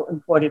Fabrics, all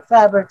imported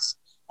fabrics.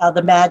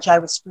 The Magi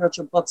was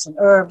spiritual books and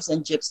herbs,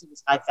 and Gypsy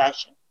was high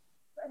fashion.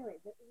 So anyway,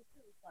 it was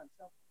really fun.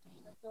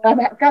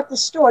 So I got the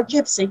store,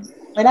 Gypsy,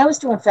 and I was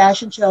doing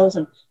fashion shows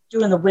and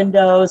doing the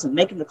windows and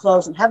making the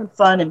clothes and having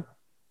fun. And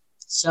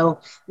so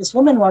this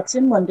woman walks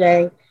in one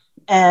day,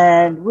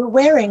 and we're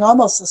wearing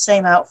almost the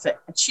same outfit.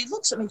 And she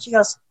looks at me and she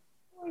goes,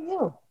 who are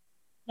you?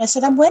 And I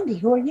said, I'm Wendy.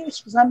 Who are you?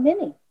 She goes, I'm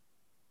Minnie.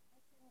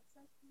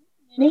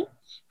 Minnie?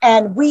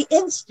 And we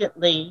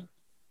instantly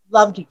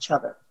loved each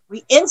other.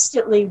 We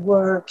instantly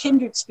were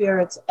kindred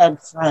spirits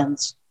and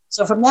friends.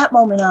 So from that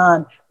moment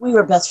on, we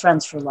were best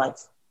friends for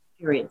life,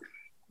 period.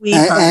 We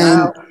hung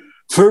out.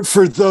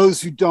 For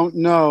those who don't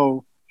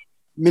know,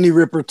 Minnie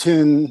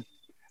Riperton,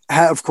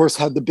 of course,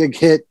 had the big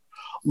hit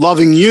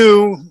Loving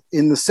You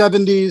in the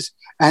 70s,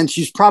 and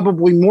she's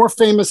probably more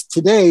famous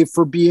today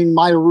for being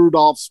Maya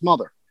Rudolph's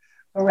mother.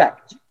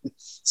 Correct.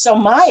 So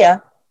Maya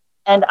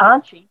and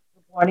Anchi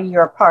were born a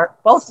year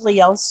apart, both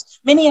Leos.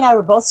 Minnie and I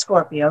were both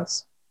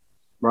Scorpios.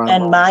 Right.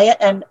 And Maya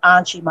and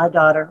Anchi, my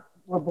daughter,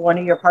 were born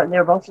a year apart, and they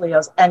were both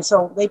Leos. And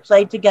so they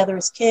played together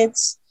as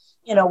kids.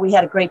 We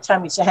had a great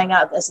time. We used to hang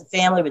out as a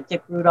family with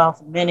Dick Rudolph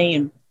and Minnie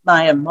and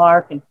Maya and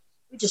Mark. And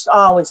we just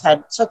always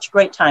had such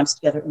great times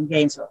together in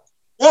Gainesville.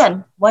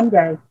 Then one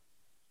day,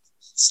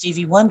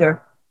 Stevie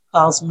Wonder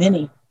calls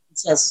Minnie and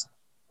says,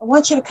 I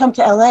want you to come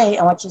to LA.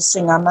 I want you to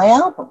sing on my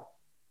album.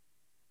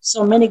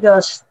 So Minnie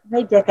goes,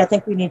 hey, Dick, I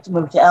think we need to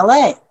move to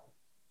LA.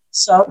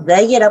 So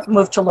they get up and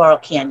move to Laurel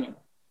Canyon.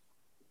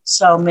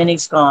 So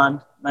Minnie's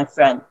gone, my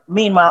friend.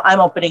 Meanwhile, I'm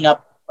opening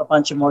up a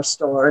bunch of more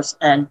stores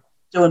and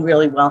doing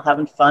really well,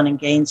 having fun in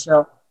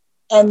Gainesville.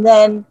 And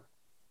then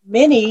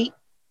Minnie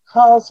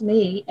calls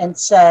me and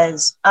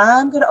says,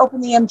 I'm going to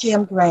open the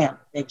MGM Grand.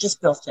 They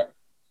just built it.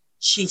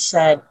 She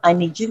said, I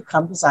need you to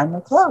come design my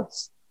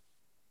clothes.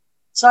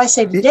 So I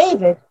say to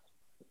David,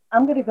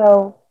 I'm going to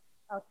go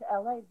out to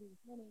LA, be with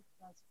Minnie,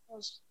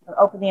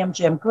 open the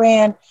MGM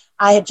Grand.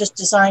 I had just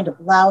designed a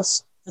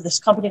blouse for this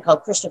company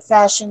called Krista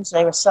Fashions.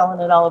 They were selling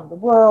it all over the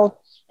world.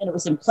 And it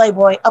was in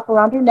Playboy, up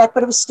around her neck,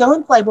 but it was still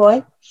in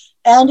Playboy.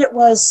 And it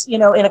was,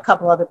 in a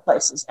couple other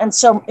places. And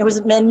so it was,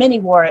 and Minnie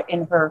wore it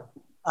in her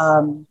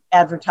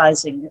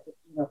advertising,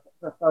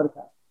 her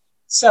photograph.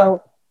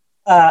 So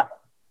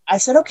I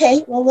said,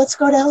 okay, well, let's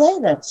go to LA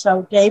then.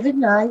 So David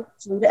and I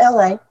flew to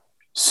LA.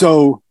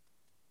 So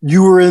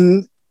you were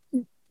in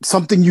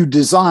something you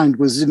designed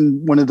was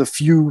in one of the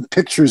few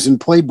pictures in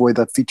Playboy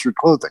that featured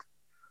clothing.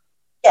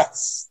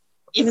 Yes,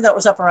 even though it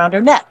was up around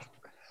her neck,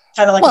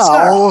 kind of like a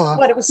scarf,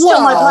 but it was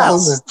still my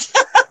blouse.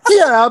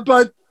 Yeah,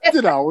 but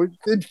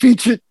it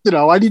featured.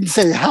 I didn't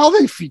say how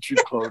they featured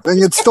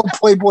clothing. It's still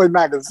Playboy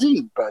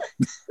magazine, but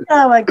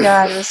oh my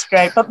God, it was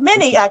great. But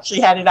Minnie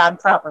actually had it on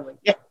properly.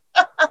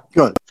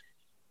 Good.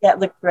 Yeah, it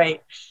looked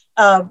great.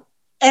 And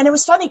it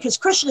was funny because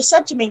Krishna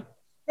said to me,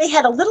 they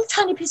had a little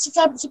tiny piece of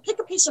fabric. So pick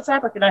a piece of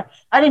fabric. And I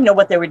didn't know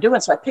what they were doing.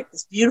 So I picked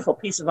this beautiful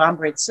piece of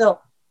ombre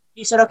silk.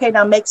 He said, okay,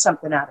 now make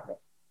something out of it.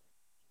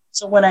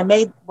 So when I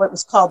made what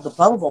was called the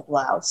bubble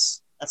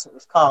blouse, that's what it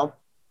was called,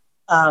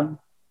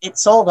 it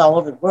sold all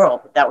over the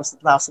world. But that was the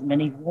blouse that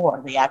Minnie wore,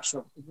 the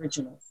actual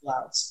original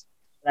blouse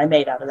that I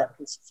made out of that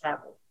piece of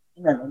fabric.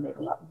 And then they made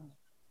a lot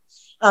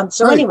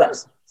more.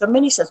 Anyways, so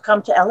Minnie says,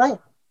 come to LA.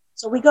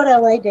 So we go to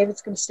LA.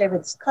 David's going to stay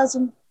with his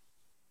cousin.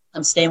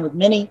 I'm staying with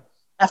Minnie.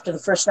 After the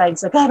first night,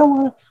 he's like, I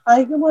don't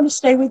want to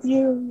stay with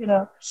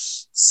you,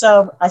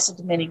 So I said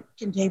to Minnie,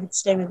 can David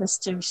stay with us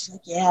too? She's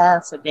like, yeah.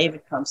 So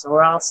David comes. So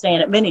we're all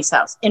staying at Minnie's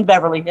house in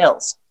Beverly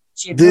Hills.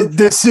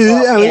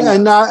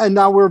 And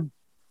now we're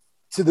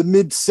to the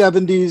mid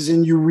 70s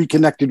and you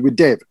reconnected with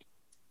David.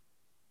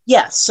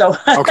 Yes. So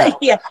okay.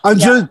 Yeah. I'm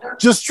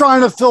just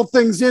trying to fill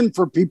things in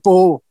for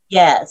people.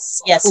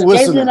 Yes. So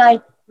David and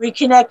I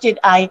reconnected.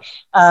 I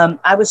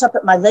was up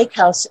at my lake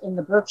house in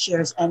the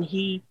Berkshires, and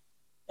he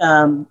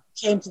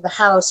came to the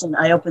house, and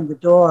I opened the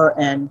door,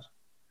 and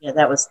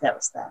that was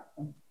that.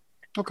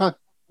 Okay.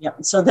 Yeah.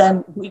 So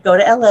then we go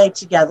to LA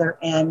together,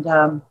 and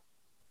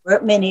we're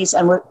at Minnie's,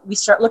 and we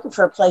start looking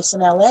for a place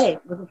in LA,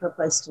 looking for a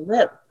place to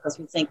live, because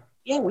we think,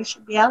 we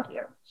should be out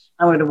here.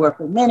 I'm going to work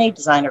with Minnie,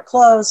 design her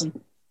clothes, and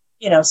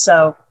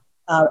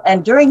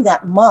and during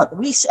that month,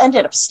 we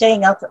ended up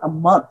staying out there a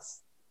month,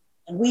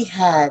 and we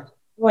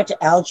went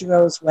to Al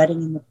Giro's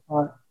wedding in the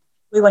park.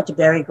 We went to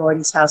Berry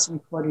Gordy's house and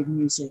recorded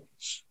music.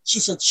 She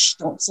said, shh,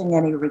 don't sing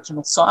any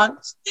original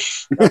songs.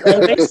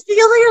 They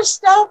steal your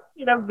stuff.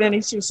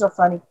 Minnie, she was so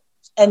funny.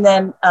 And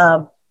then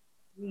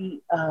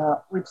we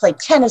played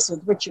tennis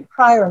with Richard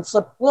Pryor and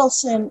Flip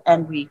Wilson,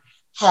 and we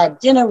had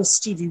dinner with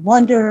Stevie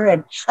Wonder.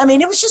 And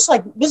it was just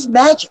it was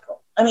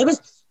magical.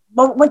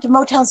 Went to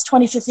Motown's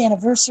 25th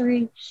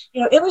anniversary.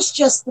 It was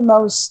just the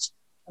most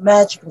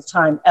magical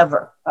time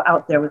ever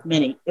out there with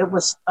Minnie. It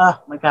was,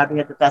 oh my God, we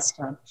had the best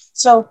time.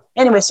 So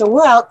anyway, so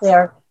we're out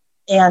there,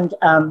 and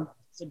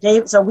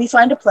so we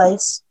find a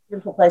place,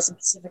 beautiful place in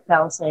Pacific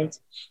Palisades.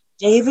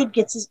 David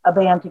gets a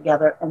band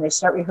together, and they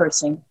start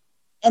rehearsing.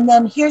 And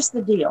then here's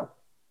the deal.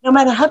 No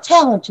matter how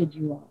talented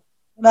you are,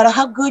 no matter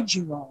how good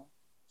you are,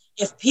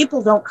 if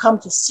people don't come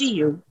to see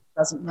you, it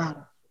doesn't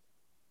matter.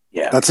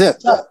 Yeah. That's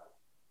it.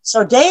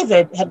 So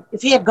David,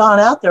 if he had gone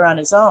out there on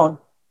his own,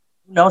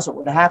 who knows what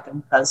would have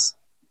happened, because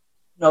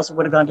who knows who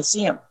would have gone to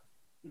see him.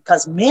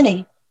 Because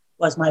Minnie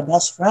was my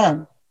best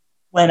friend.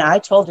 When I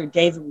told her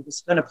David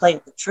was going to play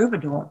at the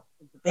Troubadour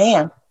with the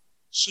band,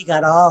 she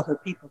got all her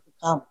people to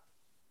come.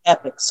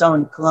 Epic,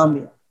 Sony,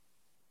 Columbia.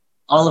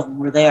 All of them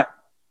were there,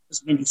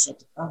 because Minnie said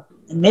to come.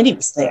 And Minnie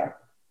was there.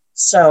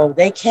 So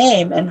they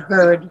came and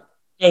heard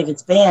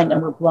David's band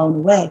and were blown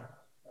away,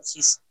 because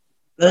he's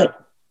good.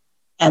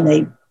 And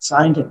they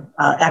signed him.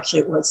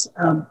 Actually, it was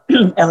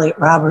Elliot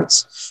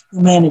Roberts,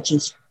 who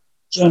manages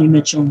Joni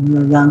Mitchell when we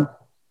were young.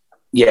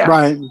 Yeah.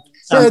 Right.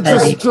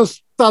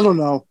 Just I don't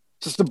know.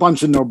 Just a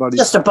bunch of nobodies.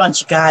 Just a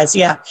bunch of guys,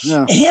 yeah.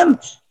 Him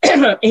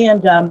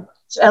and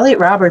so Elliot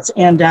Roberts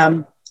and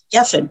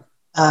Geffen.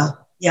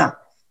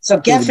 So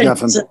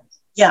Geffen.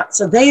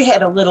 So they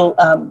had a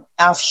little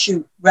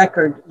offshoot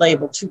record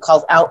label too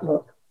called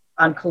Outlook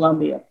on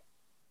Columbia.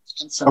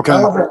 And so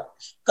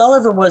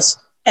Gulliver was,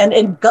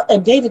 and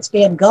David's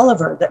band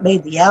Gulliver that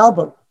made the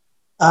album,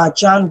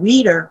 John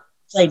Reeder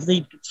played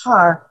lead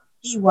guitar.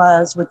 He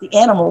was with the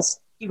Animals.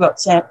 He wrote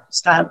Sky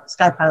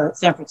Pilot,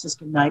 San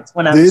Francisco Nights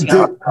when I was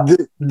young.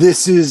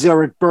 This is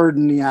Eric Bird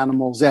and the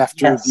Animals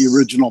after the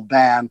original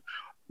band,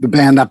 the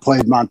band that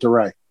played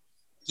Monterey.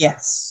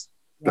 Yes.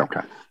 Yeah.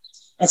 Okay.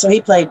 And so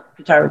he played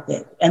guitar with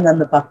David, and then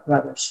the Buck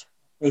Brothers,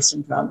 bass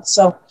and drums.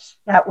 So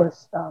that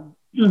was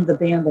the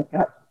band that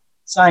got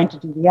signed to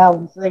do the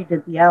album. So they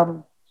did the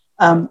album.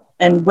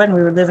 And when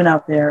we were living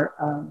out there,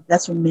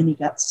 that's when Minnie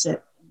got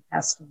sick and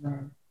passed away.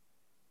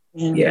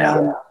 And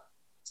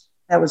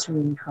that was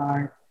really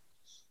hard.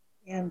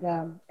 And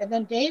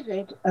then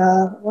David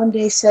one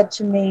day said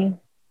to me,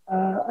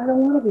 I don't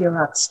want to be a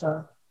rock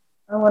star.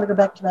 I want to go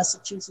back to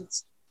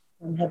Massachusetts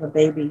and have a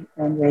baby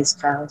and raise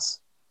cows.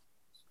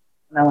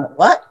 And I went,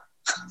 what?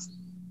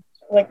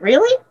 Like,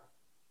 really?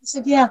 He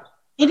said, yeah.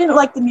 He didn't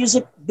like the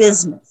music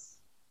business.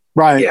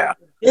 Right. Yeah.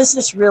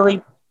 Business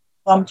really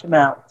bummed him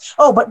out.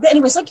 Oh, but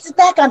anyways, let's get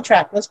back on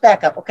track. Let's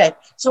back up. Okay.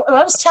 So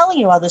I was telling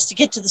you all this to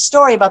get to the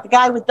story about the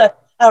guy with the,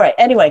 all right.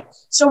 Anyway,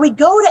 so we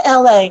go to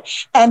LA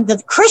and the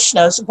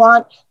Krishnas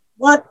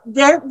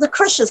they're the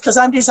Krishnas, because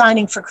I'm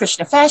designing for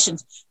Krishna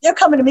Fashions. They're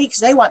coming to me because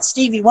they want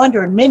Stevie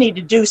Wonder and Minnie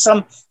to do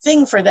some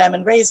thing for them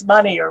and raise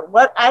money or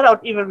what. I don't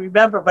even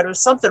remember, but it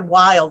was something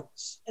wild.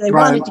 And they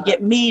wanted to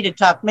get me to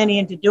talk Minnie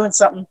into doing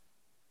something.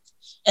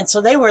 And so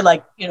they were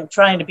like,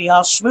 trying to be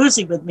all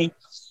schmoozy with me.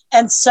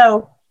 And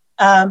so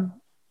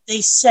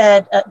they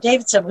said,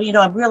 David said, well,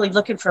 I'm really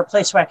looking for a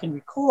place where I can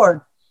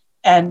record.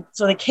 And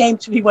so they came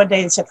to me one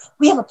day and said,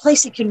 we have a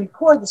place that can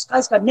record. This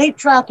guy's got an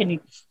 8-track and he's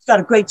got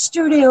a great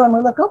studio. And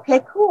we're like, okay,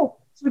 cool.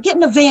 So we get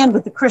in a van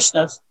with the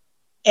Krishnas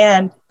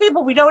and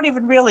people we don't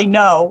even really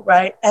know,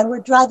 right? And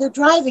they're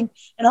driving.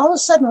 And all of a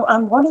sudden we're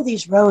on one of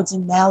these roads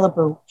in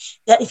Malibu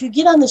that if you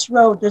get on this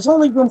road, there's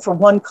only room for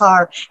one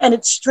car and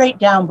it's straight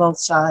down both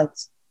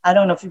sides. I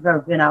don't know if you've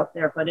ever been out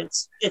there, but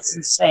it's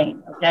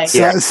insane. Okay.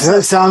 Yeah.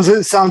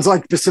 It sounds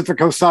like Pacific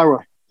Coast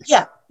Highway.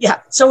 Yeah.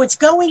 Yeah. So it's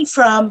going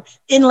from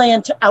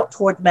inland to out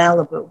toward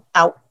Malibu,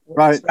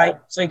 outwards, right?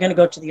 So you're going to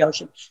go to the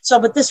ocean. So,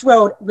 but this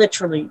road,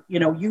 literally,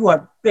 you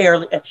are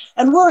barely,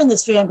 and we're in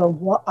this van going,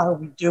 what are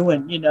we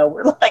doing?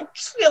 We're like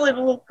feeling a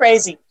little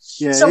crazy.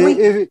 Yeah. So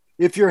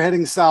if you're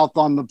heading south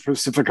on the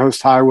Pacific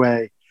Coast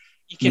Highway,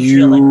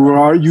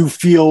 you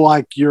feel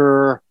like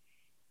you're,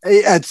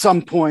 at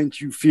some point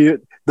you feel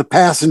the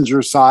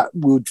passenger side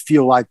would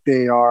feel like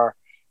they are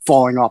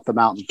falling off the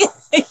mountain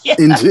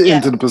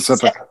into the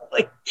Pacific. Exactly.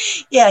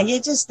 Yeah,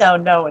 you just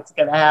don't know what's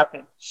going to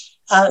happen.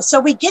 So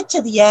we get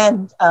to the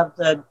end of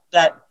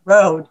that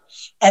road,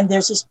 and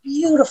there's this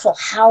beautiful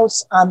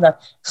house on the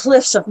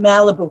cliffs of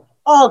Malibu,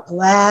 all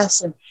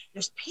glass, and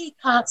there's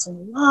peacocks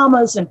and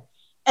llamas, and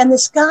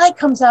this guy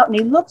comes out, and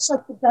he looks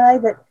like the guy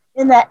that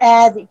in that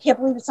ad that you can't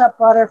believe it's not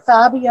butter,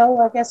 Fabio,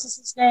 I guess is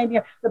his name,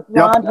 the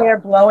blonde hair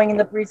blowing in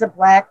the breeze, of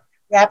black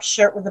wrap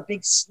shirt with the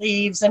big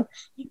sleeves, and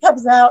he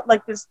comes out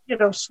like this,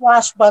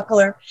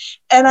 swashbuckler.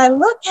 And I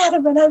look at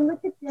him and I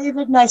look at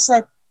David and I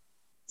said,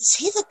 is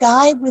he the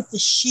guy with the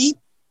sheep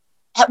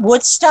at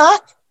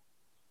Woodstock?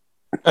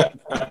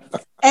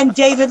 And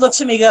David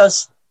looks at me and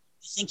goes,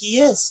 I think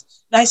he is.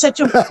 And I said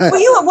to him, were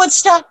you at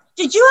Woodstock?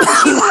 Did you have a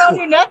sheep around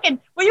your neck? And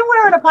were you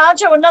wearing a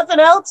poncho and nothing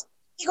else?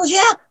 He goes,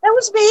 yeah, that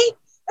was me.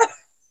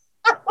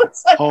 I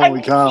was like,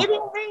 holy cow. Are you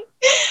kidding me?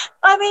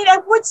 I mean,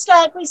 at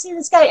Woodstock, we see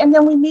this guy and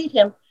then we meet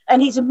him.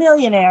 And he's a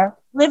millionaire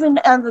living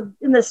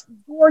in this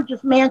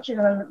gorgeous mansion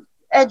on the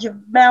edge of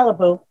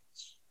Malibu.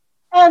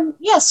 And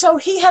yeah, so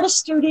he had a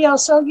studio.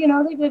 So,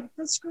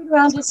 they screwed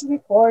around, did some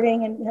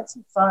recording and had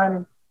some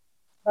fun.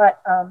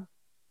 But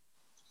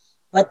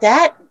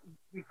that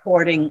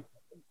recording,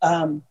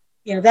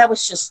 that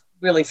was just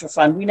really for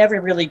fun. We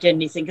never really did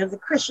anything because the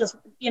Krishnas,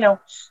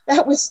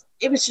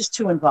 it was just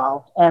too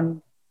involved.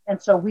 And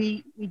so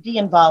we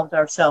de-involved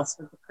ourselves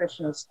with the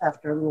Krishnas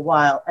after a little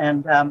while.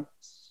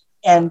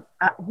 And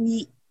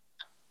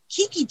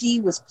Kiki D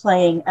was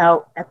playing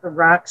out at the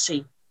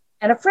Roxy.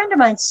 And a friend of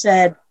mine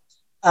said,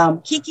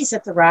 Kiki's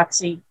at the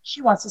Roxy.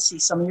 She wants to see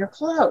some of your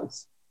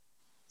clothes.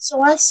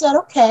 So I said,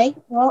 okay,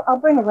 well, I'll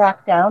bring a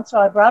rack down. So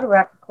I brought a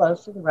rack of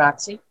clothes to the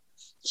Roxy.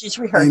 She's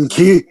rehearsing.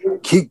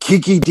 And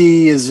Kiki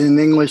D is an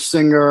English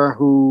singer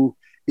who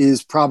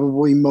is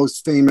probably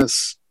most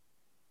famous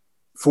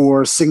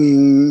for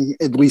singing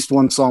at least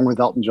one song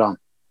with Elton John.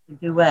 The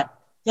duet.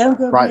 Don't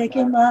go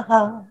breaking my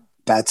heart.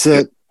 That's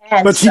it.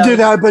 And she did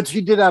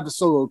have a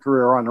solo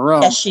career on her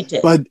own. Yes, she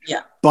did.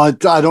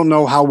 But I don't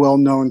know how well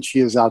known she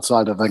is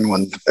outside of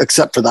England,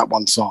 except for that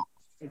one song.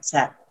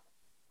 Exactly.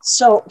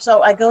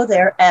 So I go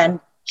there, and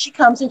she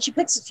comes and she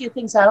picks a few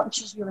things out, and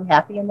she's really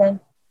happy. And then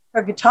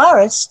her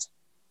guitarist,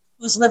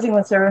 who's living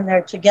with her, and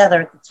they're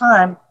together at the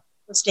time,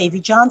 was Davy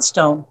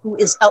Johnstone, who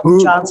is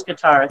Elton John's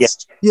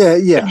guitarist. Yeah.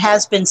 And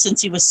has been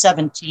since he was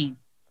 17.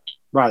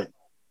 Right.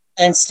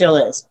 And still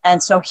is.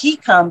 And so he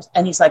comes,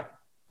 and he's like,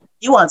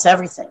 he wants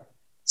everything.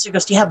 So he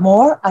goes, do you have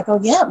more? I go,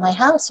 yeah, at my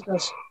house. He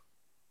goes,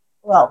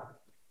 well,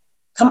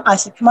 come. I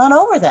said, come on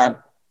over then.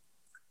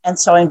 And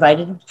so I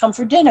invited him to come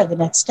for dinner the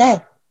next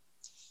day.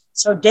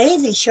 So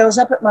Davey shows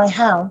up at my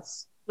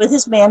house with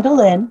his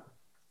mandolin,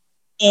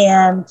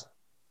 and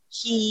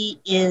he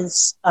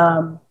is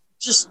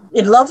just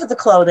in love with the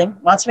clothing,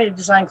 wants me to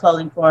design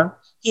clothing for him.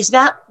 He's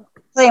not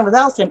playing with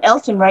Elton.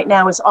 Elton right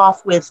now is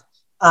off with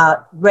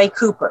Ray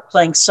Cooper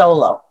playing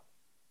solo.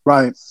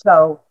 Right.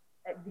 So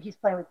he's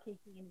playing with Kiki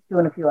and he's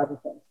doing a few other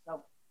things.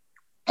 So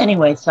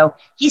anyway, so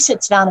he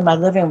sits down in my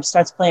living room,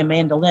 starts playing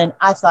mandolin.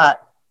 I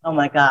thought, oh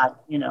my God,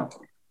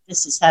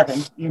 this is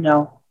heaven, And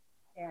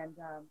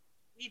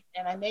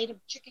I made him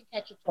chicken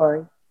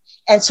cacciatore.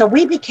 And so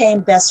we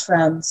became best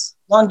friends.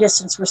 Long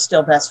distance, we're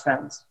still best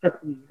friends,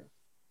 50 years.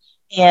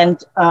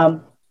 And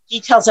he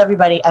tells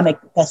everybody I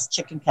make the best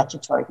chicken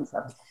cacciatore he's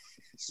ever had.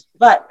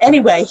 But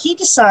anyway, he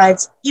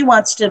decides he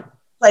wants to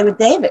play with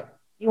David.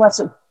 He wants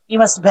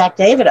to back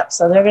David up.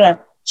 So they're going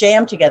to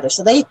jam together.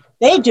 So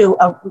they do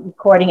a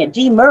recording at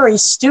Dee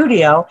Murray's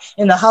studio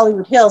in the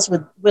Hollywood Hills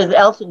with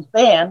Elton's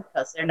band,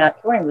 because they're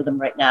not touring with him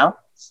right now,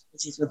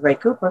 because he's with Ray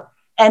Cooper.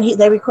 And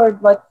they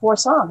recorded like 4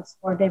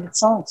 David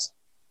songs.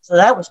 So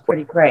that was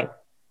pretty great.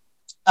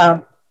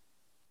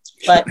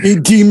 But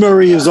Dee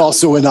Murray is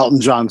also in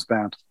Elton John's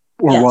band,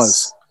 or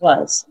yes,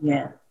 was,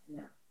 yeah.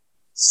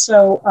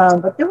 So,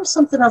 but there was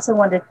something else I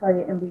wanted to tell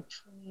you in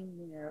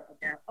between there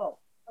about.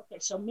 Okay.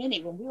 So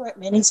Minnie, when we were at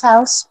Minnie's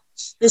house,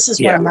 this is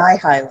one of my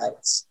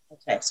highlights.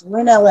 Okay, so we're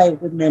in LA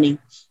with Minnie,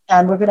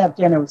 and we're gonna have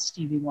dinner with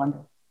Stevie Wonder.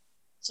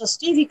 So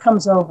Stevie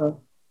comes over,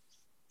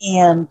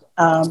 and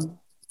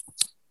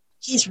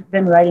he's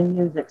been writing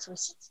music. So he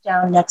sits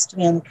down next to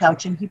me on the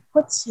couch, and he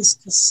puts his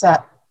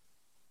cassette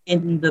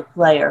in the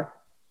player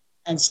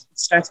and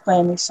starts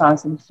playing these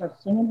songs, and he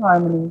starts singing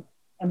harmony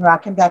and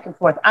rocking back and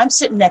forth. I'm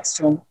sitting next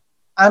to him.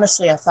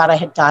 Honestly, I thought I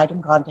had died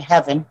and gone to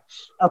heaven.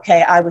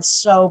 Okay, I was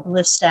so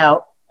blissed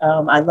out.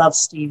 I love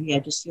Stevie. I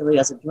just feel he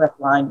has a direct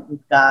line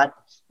with God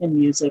in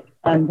music.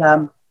 And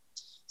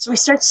so he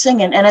starts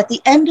singing, and at the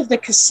end of the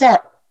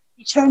cassette,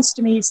 he turns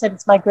to me, he said,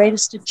 "It's my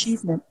greatest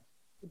achievement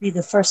to be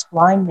the first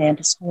blind man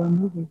to score a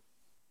movie."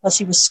 Plus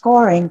he was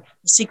scoring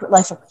The Secret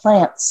Life of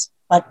Plants,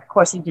 but of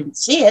course he didn't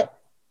see it.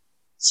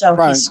 So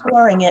he's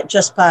scoring it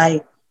just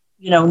by,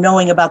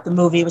 knowing about the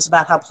movie. It was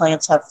about how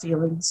plants have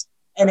feelings.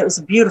 And it was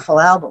a beautiful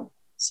album,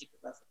 Secret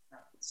Life of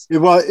Plants. It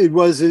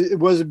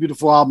was a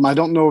beautiful album. I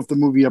don't know if the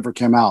movie ever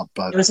came out,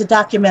 but it was a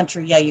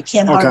documentary. Yeah, you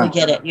can't hardly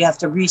get it. You have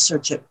to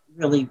research it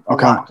really a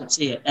lot to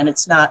see it. And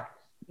it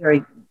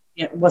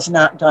was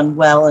not done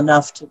well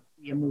enough to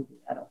be a movie,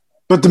 I don't think.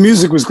 But the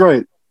music was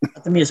great.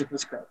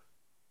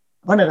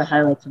 One of the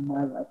highlights of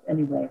my life,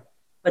 anyway.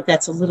 But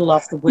that's a little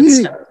off the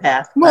Woodstock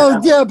path.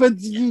 Well, but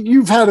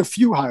you've had a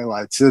few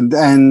highlights, and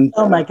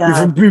oh my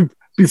God!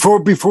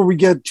 Before we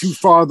get too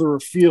farther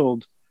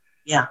afield,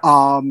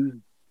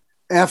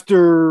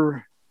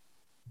 after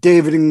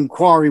David and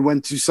QUARRY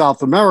went to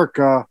South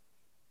America,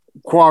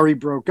 QUARRY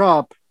broke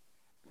up,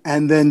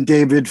 and then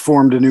David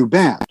formed a new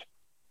band.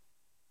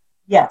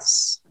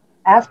 Yes,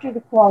 after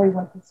the QUARRY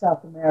went to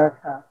South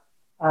America,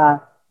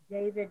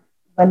 David,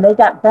 when they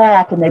got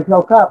back and they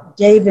broke up,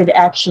 David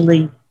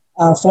actually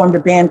formed a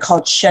band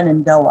called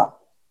Shenandoah,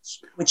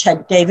 which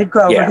had David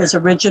Grover, his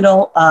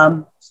original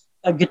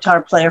a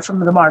guitar player from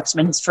the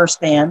Marksmen, his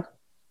first band,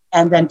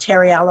 and then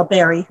Terry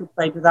Alaberry, who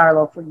played with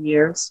Arlo for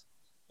years,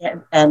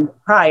 and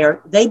prior,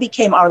 they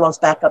became Arlo's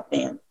backup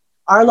band.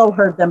 Arlo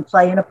heard them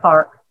play in a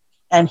park,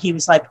 and he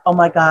was like, "Oh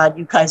my God,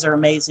 you guys are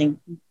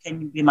amazing.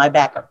 Can you be my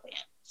backup band?"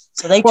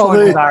 So they toured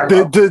with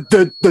Arlo.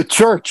 The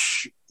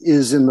church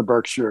is in the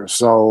Berkshires,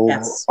 so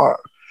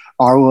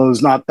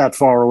Arlo's not that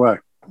far away.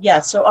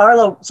 Yeah,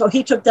 so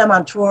he took them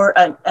on tour,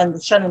 and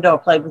the Shenandoah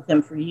played with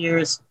him for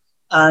years.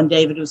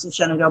 David was the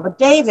Shenandoah. But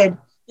David,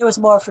 there was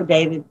more for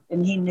David,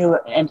 and he knew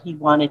it, and he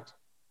wanted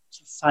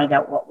to find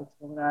out what was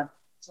going on.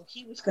 So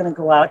he was going to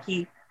go out.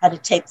 He had a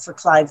tape for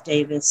Clive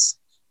Davis,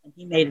 and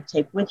he made a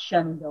tape with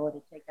Shenandoah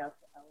to take out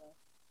to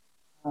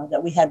LA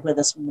that we had with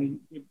us when we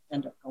did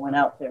end up going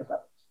out there.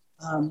 But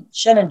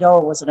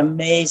Shenandoah was an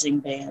amazing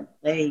band.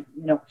 They,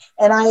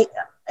 and I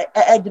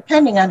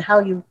depending on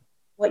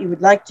what you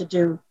would like to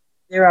do,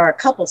 there are a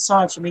couple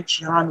songs from each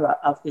genre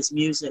of his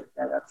music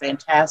that are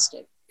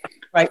fantastic,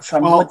 right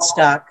from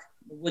Woodstock,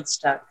 the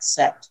Woodstock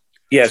set.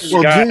 Yes,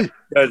 Scott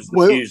does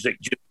the music.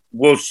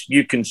 We'll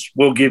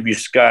give you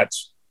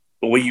Scott's.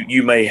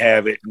 You may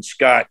have it, and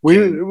Scott.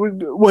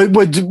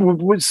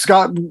 What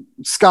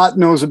Scott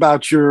knows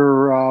about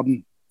your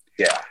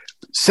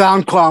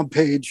SoundCloud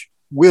page,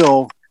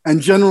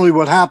 and generally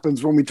what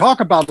happens when we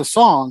talk about a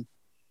song,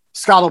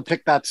 Scott will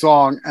pick that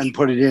song and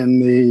put it in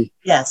the...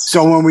 Yes.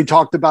 So when we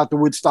talked about the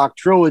Woodstock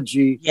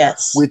trilogy,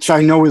 which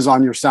I know is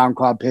on your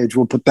SoundCloud page,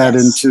 we'll put that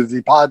into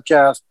the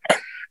podcast,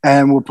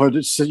 and we'll put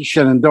a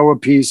Shenandoah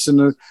piece.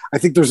 And I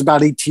think there's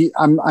about 18...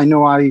 I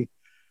know I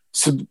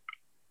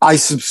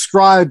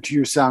subscribe to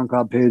your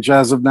SoundCloud page.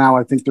 As of now,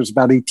 I think there's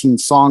about 18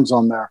 songs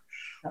on there.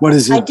 What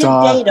is it?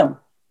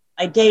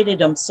 I dated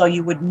them so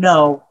you would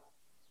know.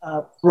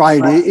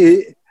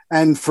 Right.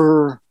 And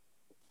for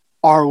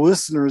our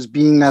listeners,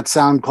 being that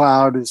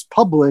SoundCloud is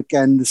public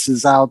and this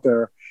is out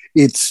there,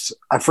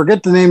 I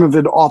forget the name of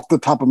it off the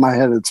top of my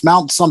head. It's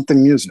Mount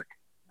something music.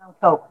 Mount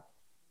Hope.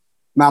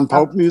 Mount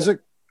Hope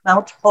music?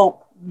 Mount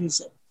Hope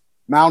music.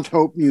 Mount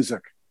Hope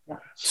music. Yeah.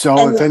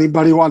 So if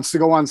anybody wants to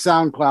go on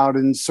SoundCloud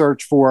and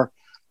search for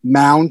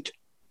Mount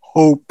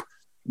Hope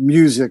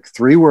music,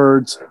 3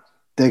 words,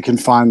 they can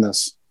find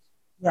this.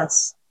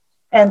 Yes.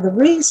 And the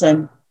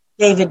reason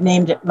David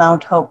named it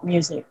Mount Hope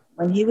Music.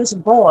 When he was a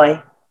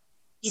boy,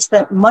 he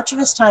spent much of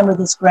his time with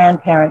his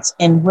grandparents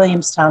in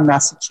Williamstown,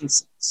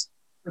 Massachusetts,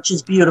 which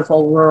is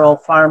beautiful rural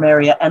farm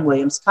area, and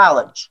Williams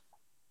College.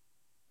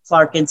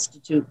 Clark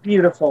Institute,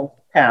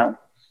 beautiful town.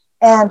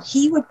 And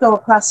he would go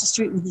across the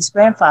street with his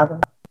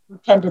grandfather, who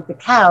tended the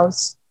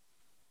cows,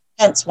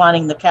 hence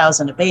wanting the cows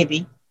and a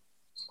baby.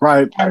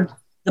 Right. And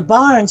the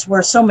barns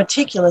were so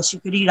meticulous you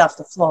could eat off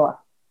the floor.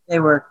 They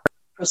were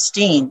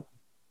pristine.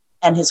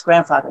 And his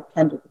grandfather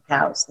tended the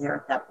cows there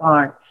at that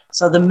barn.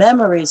 So the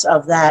memories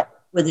of that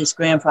with his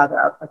grandfather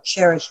are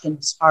cherished in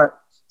his heart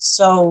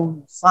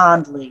so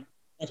fondly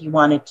that he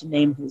wanted to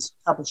name his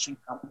publishing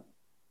company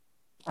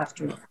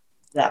after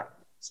that.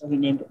 So he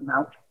named it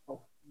Mount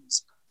Hope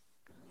Music.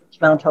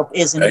 Mount Hope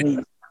is in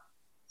Williams.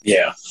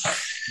 Yeah.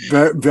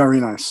 Very,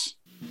 very nice.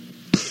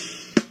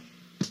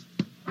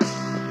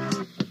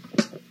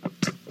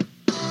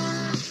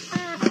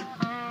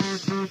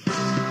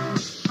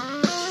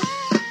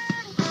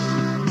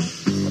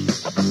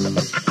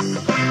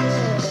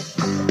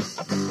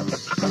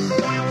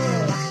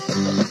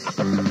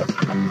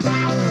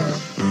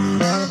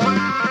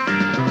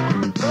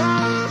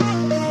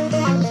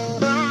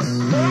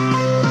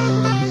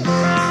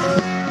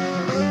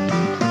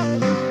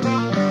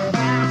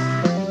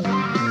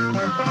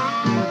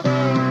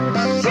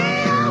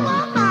 She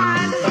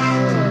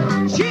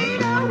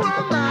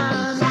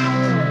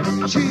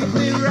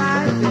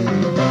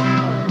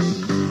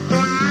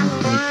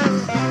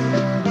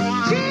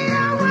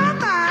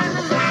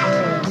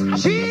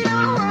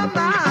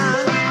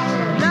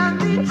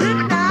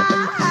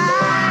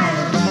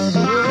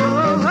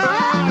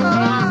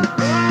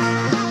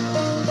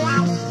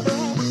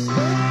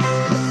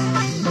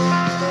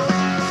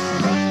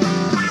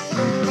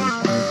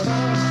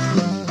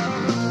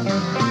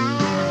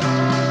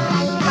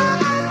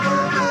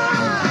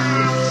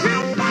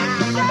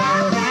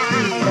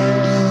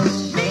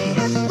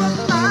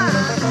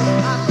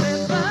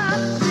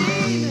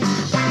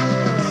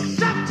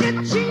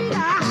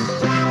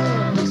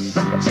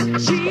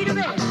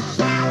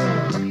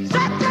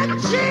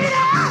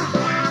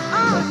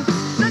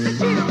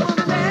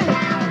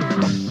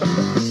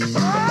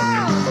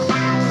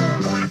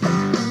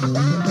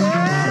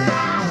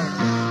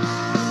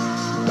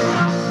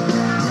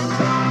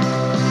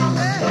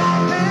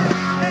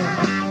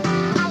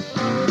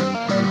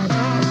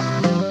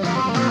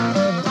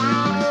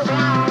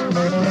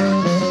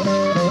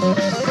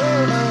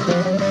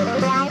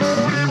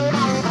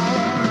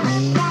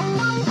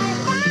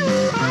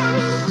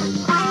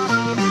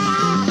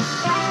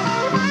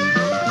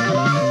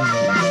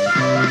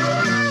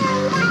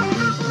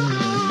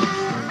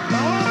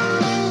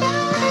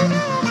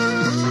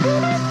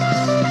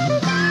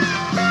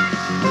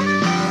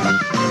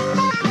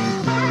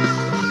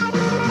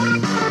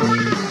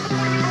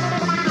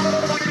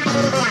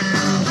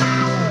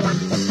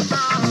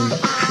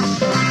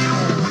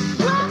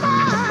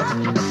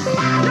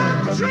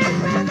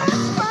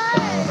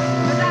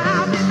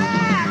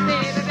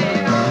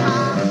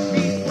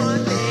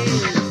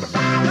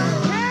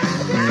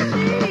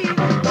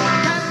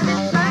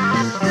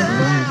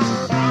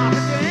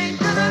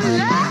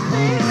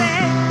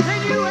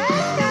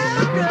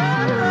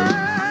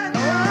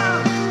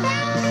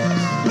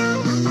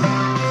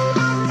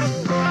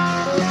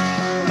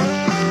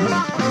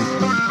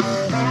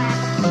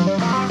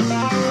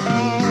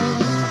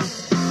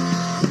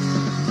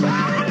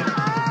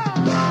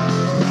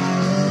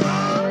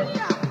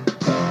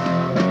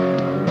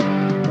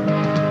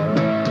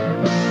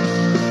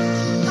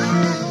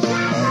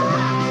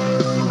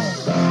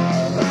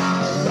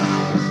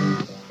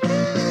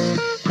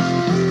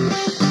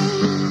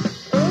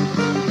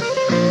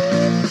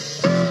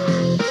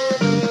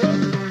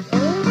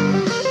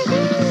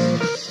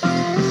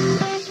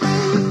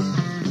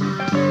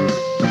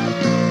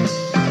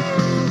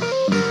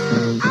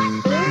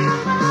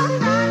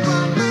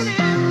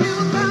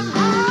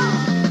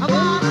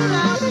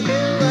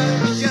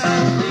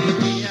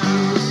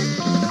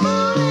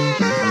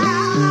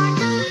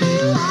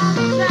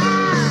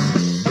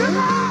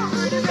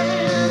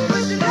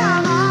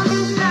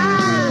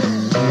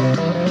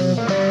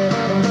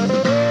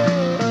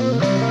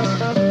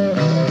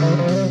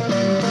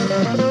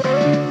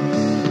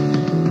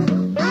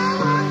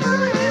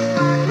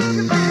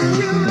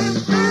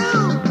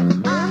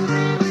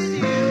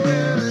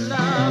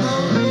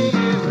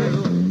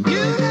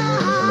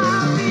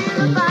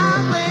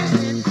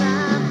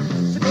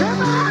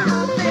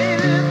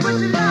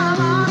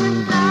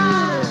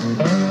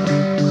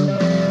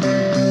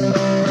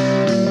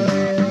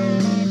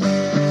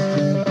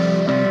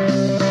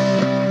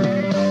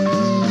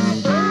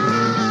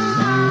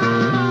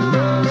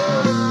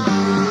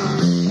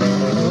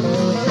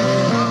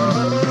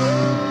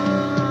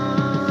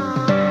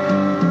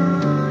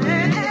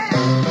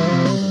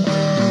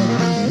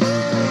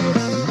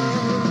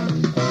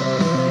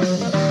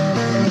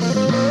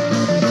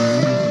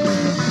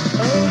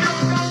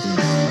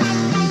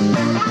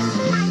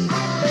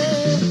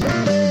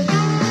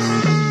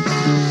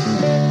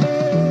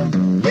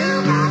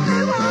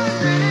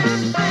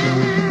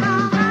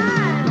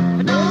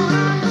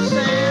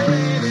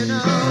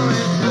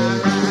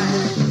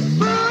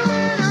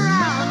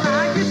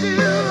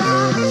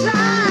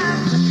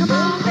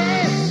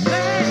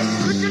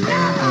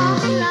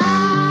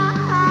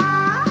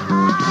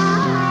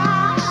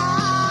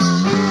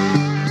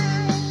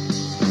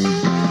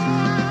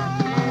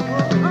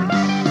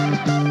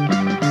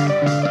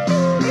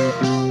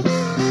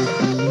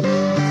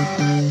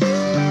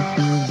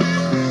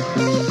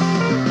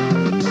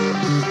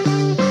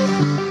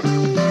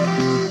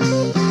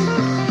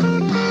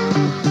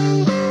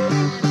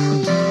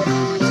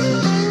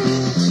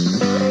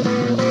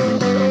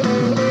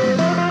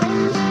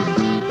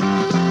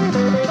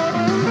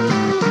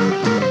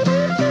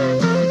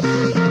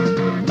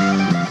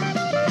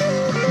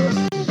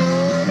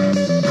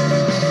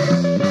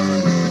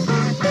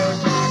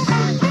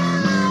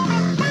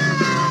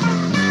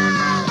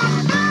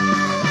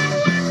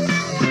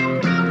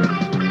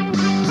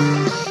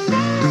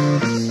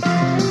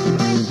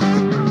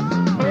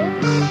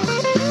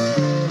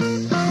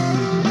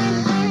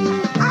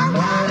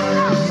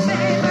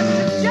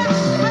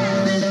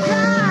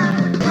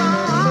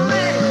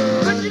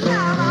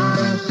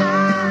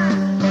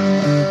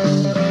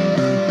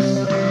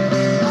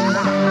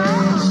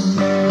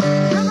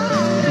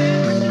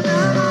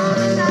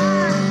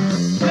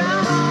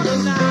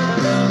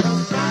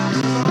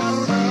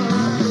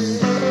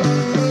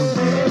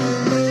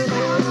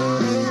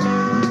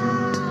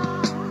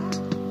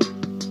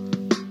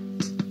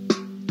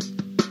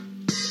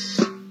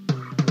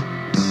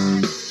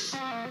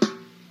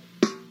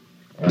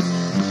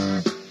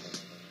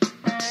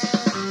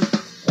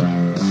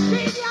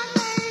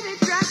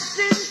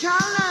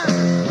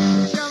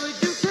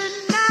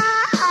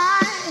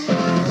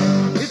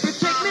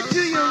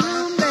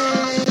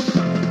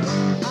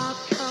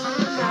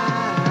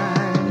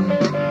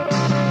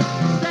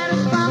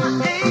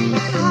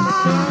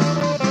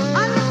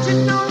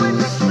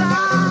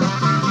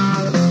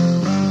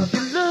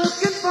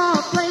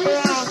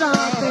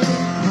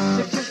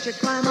to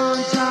climb on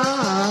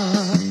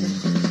top.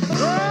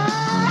 Oh,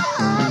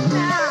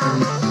 now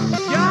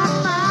you're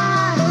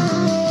my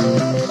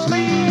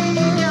sweet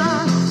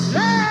young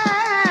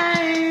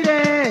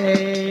lady.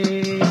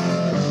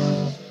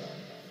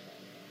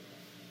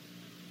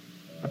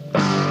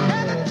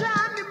 Every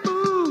time you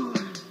move,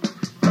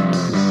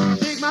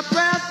 take my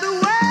breath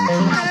away.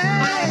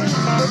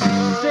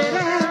 Said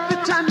every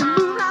time you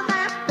move like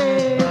that,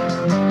 babe,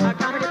 I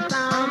gotta get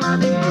down on my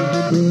knees.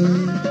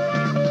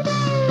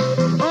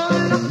 Oh,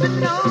 look to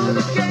know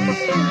the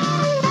game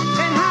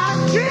and how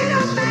to treat a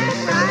man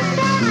right.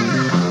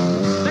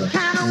 The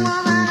kind of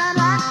woman I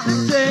like to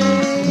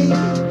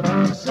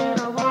date. Said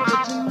I want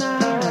her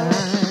tonight.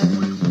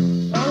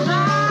 Oh,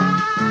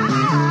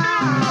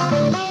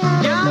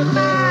 you're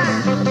mine,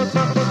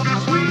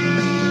 sweet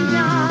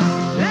young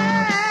lady.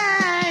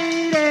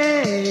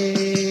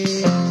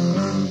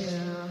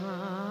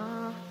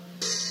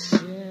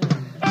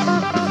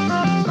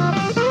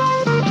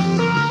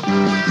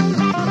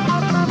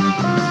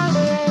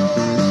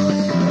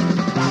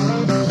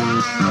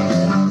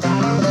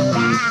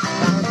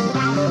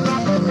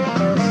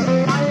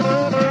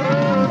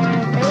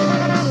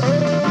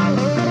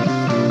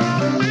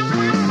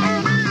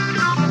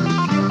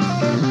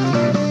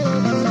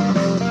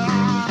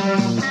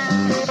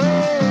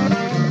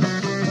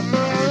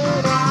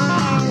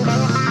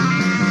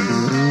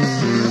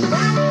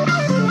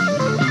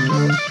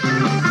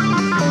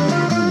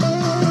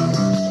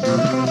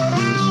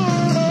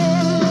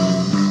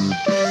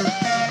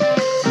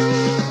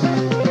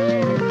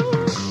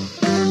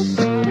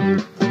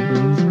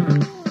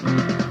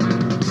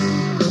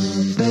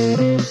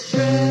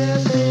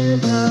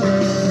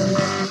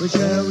 What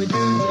shall we do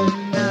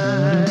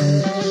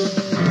tonight?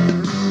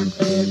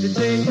 If you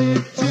take me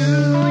to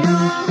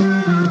your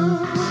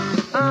room,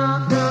 I'll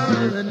come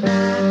in the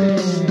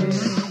night.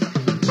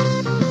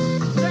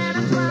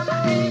 Satisfy my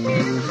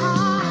aching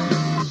heart.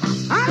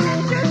 I can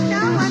just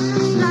go at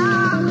the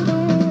start.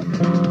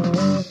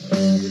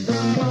 There's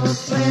no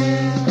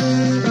plan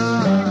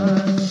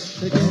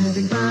to get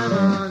to climb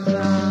on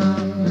top.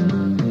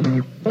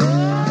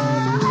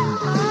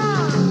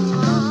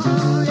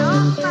 Oh,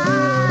 you're fine.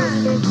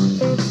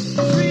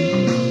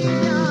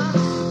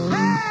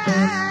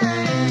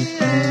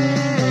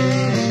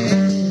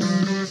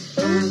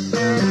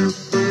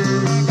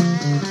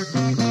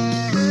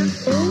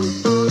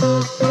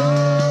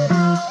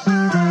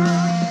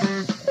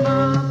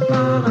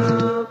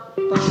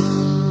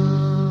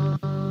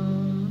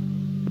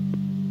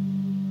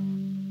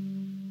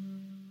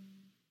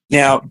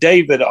 Now,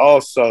 David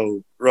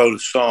also wrote a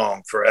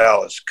song for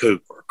Alice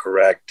Cooper,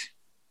 correct?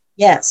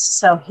 Yes.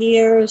 So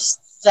here's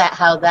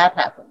how that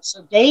happened.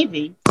 So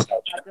Davey, my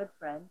good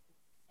friend,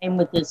 came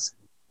with this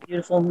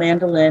beautiful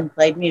mandolin,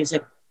 played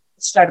music,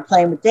 started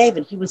playing with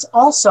David. He was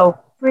also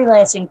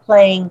freelancing,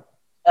 playing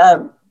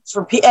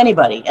for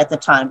anybody at the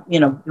time,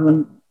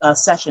 doing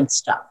session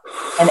stuff.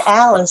 And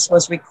Alice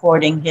was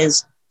recording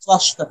his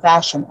Flush the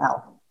Fashion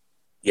album.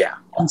 Yeah.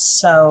 And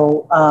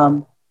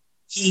so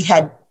he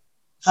had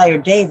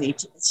hired Davey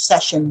to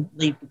session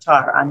lead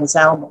guitar on his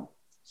album.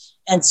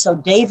 And so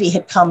Davey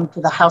had come to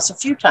the house a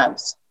few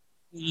times.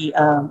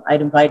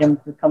 I'd invite him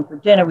to come for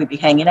dinner. We'd be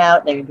hanging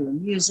out. They were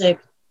doing music.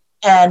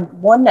 And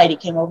one night he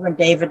came over and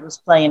David was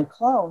playing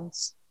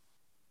Clones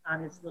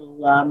on his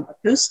little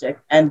acoustic.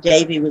 And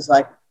Davey was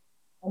like,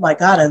 oh my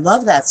God, I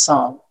love that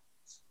song.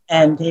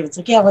 And David's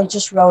like, yeah, well, I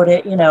just wrote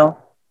it,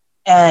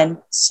 And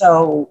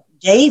so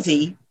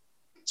Davey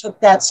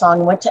took that song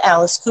and went to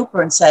Alice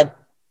Cooper and said,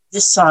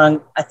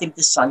 I think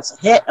this song's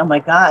a hit. Oh my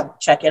God,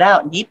 check it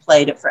out. And he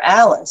played it for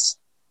Alice.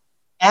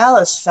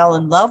 Alice fell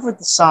in love with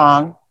the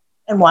song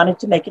and wanted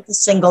to make it the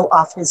single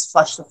off his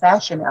Flush the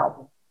Fashion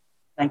album,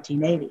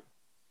 1980.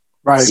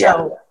 Right.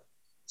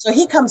 So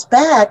he comes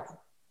back.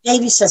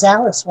 Davey says,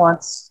 Alice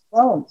wants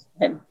Clones.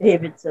 And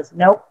David says,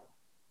 nope,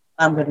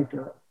 I'm going to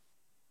do it.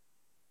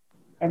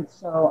 And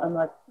so I'm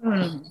like,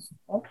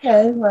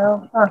 okay,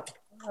 well, all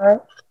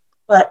right.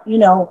 But,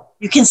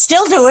 you can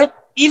still do it.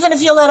 Even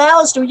if you let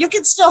Alice do it, you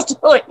can still do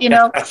it,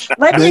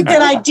 Might be a good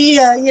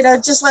idea,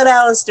 just let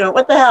Alice do it.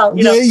 What the hell,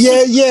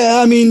 Yeah.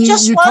 I mean, he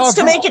just wants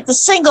to make it the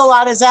single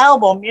on his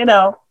album,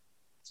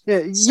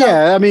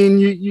 Yeah. I mean,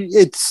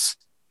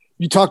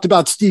 you talked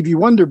about Stevie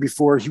Wonder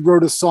before. He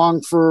wrote a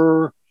song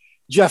for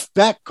Jeff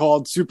Beck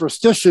called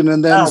Superstition,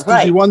 and then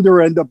Stevie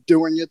Wonder ended up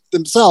doing it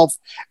himself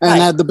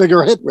and had the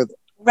bigger hit with it.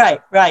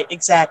 Right,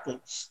 exactly.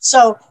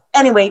 So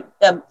anyway,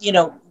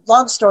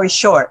 long story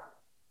short,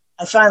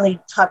 I finally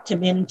talked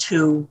him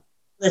into,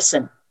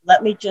 listen,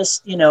 let me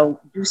just, do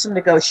some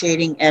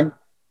negotiating and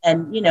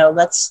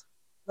let's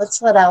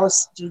let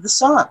Alice do the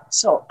song.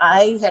 So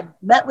I had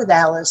met with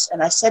Alice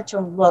and I said to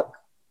him, look,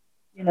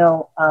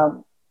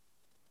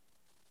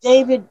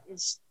 David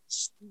is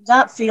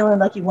not feeling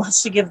like he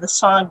wants to give the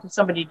song to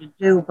somebody to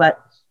do,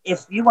 but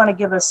if you want to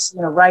give us,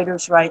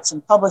 writer's rights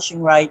and publishing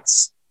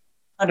rights,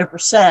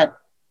 100%,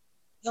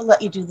 he'll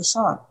let you do the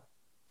song.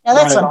 Now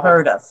that's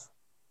unheard of.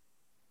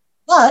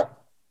 But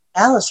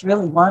Alice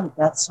really wanted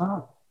that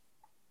song.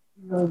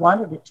 He really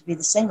wanted it to be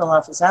the single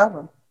off his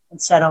album.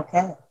 and said,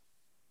 okay.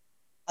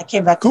 I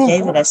came back to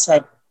David. I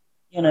said,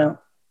 you know,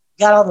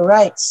 got all the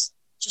rights.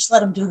 Just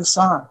let him do the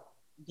song.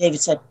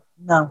 David said,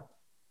 no.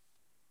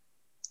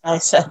 I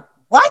said,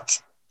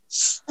 what?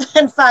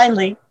 And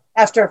finally,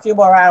 after a few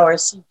more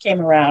hours, he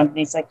came around and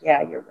he's like,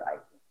 yeah, you're right.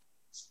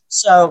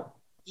 So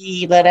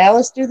he let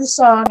Alice do the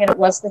song, and it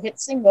was the hit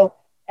single.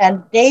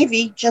 And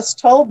Davey just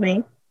told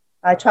me,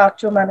 I talked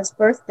to him on his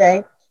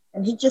birthday,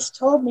 and he just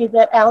told me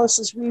that Alice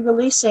is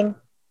re-releasing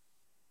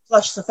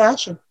Flush the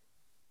Fashion.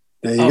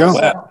 There you go.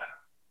 Wow.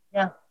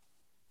 Yeah.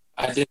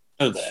 I didn't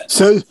know that.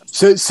 So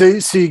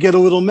you get a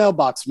little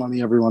mailbox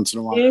money every once in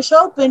a while. Here's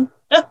hoping.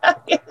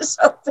 Here's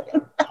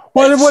hoping.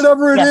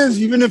 Whatever it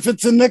is, even if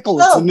it's a nickel,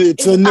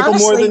 it's a nickel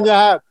honestly, more than you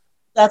have.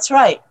 That's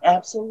right.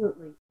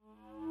 Absolutely.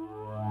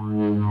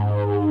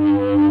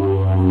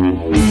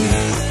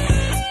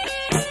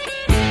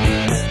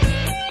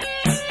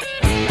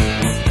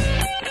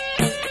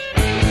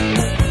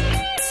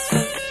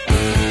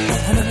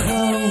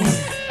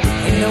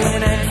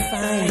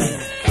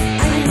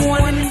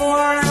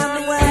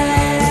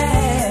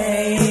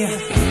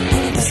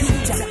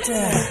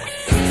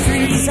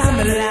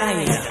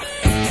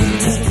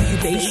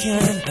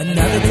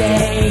 Another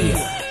day,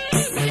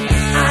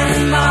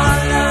 I'm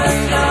all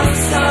alone,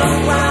 so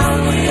while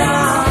we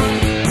are,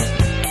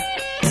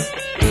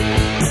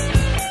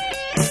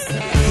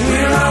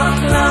 we're all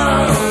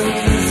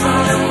close,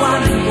 all in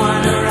one and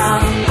one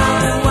around,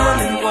 all in one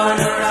and one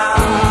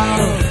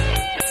around.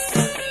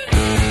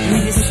 We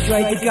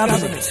destroyed the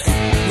government,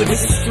 we're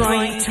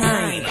destroying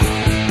time,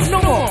 no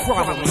more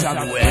problems on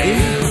the way.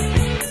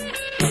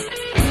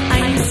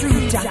 I'm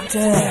through,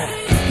 doctor,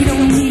 we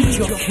don't need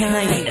your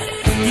kind.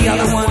 The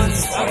other ones,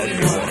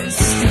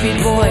 stupid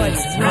boys,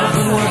 wrong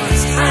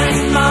ones.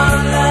 I'm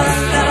all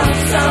alone,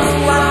 so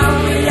while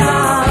we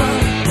are,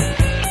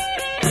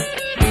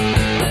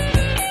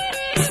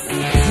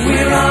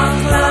 we're all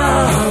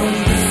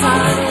close,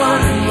 all in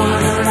one and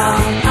one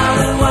around, all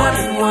in one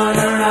and one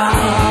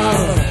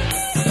around.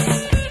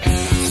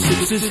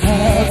 Sisters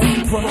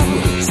having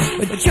problems,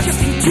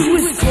 adjusting to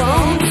his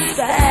grown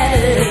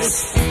status.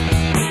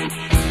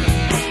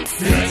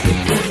 Let's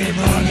put him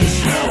on the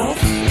shelf.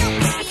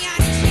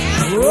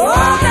 All day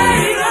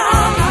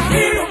long I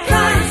hear him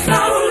crying so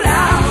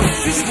loud.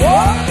 Just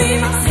won't be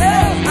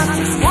myself, I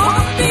just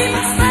won't be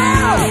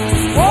myself.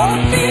 Just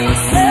won't be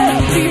myself,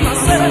 be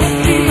myself,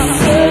 be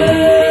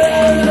myself.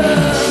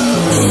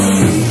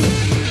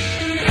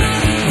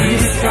 We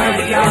destroy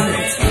the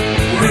government,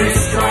 we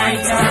destroy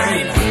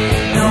time.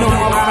 No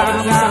more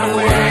problems on the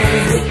way.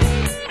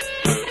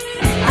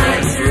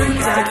 I'm through,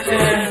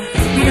 doctor,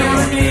 you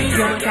don't need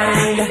your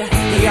kind.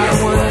 The other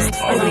ones,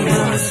 only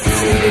ones,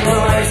 stupid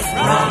boys,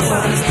 wrong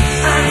ones.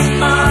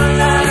 I'm all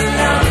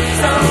alone,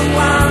 so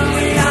while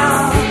we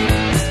are,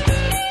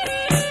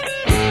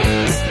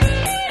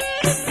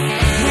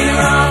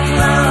 we're all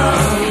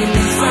close,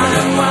 all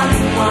in one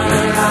and one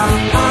around,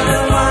 all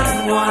in one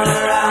and one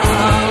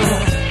around.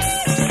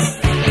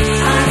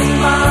 I'm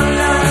all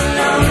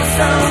alone,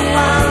 so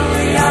while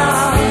we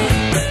are,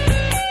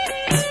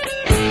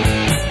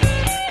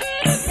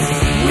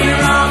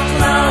 we're all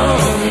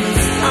close,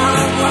 all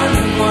in one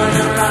and one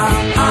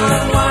around, all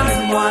in one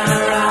and one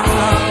around.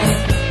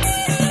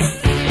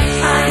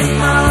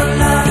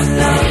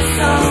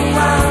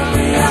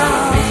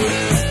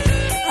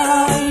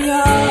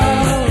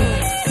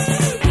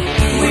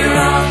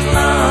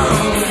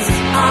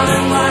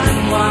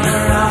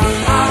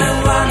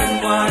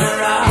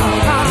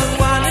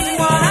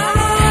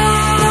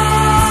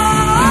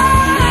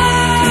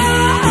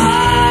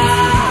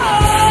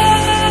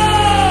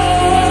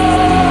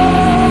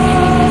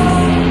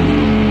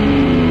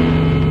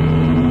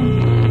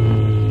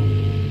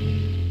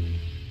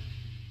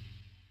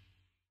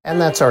 And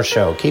that's our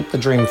show. Keep the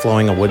Dream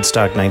Flowing, a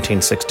Woodstock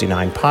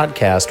 1969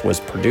 podcast, was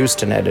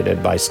produced and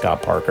edited by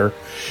Scott Parker.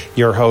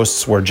 Your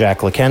hosts were Jack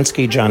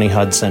Lakensky, Johnny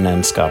Hudson,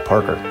 and Scott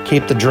Parker.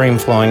 Keep the Dream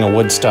Flowing, a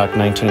Woodstock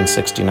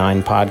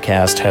 1969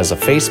 podcast has a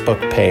Facebook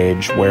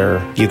page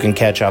where you can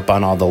catch up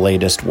on all the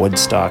latest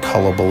Woodstock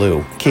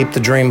hullabaloo. Keep the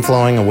Dream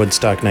Flowing, a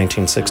Woodstock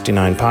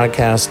 1969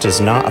 podcast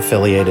is not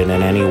affiliated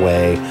in any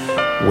way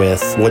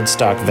with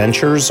Woodstock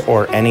Ventures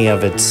or any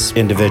of its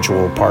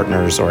individual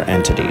partners or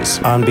entities.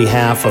 On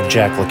behalf of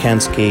Jack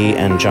Lakensky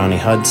and Johnny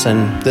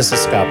Hudson, this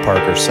is Scott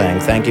Parker saying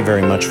thank you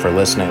very much for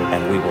listening,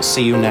 and we will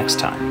see you next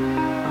time.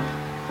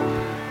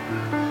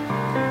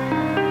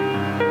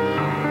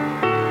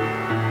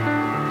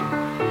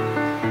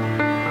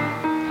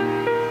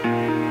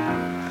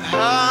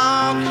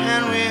 How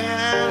can we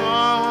hang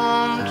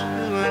on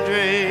to a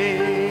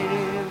dream?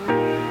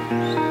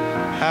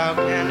 How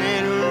can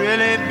it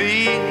really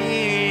be?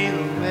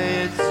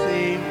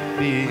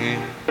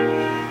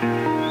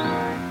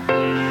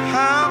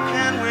 How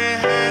can we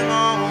hang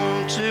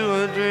on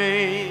to a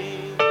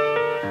dream?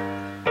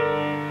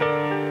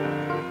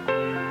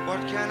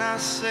 What can I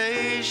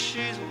say?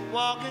 She's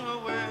walking away.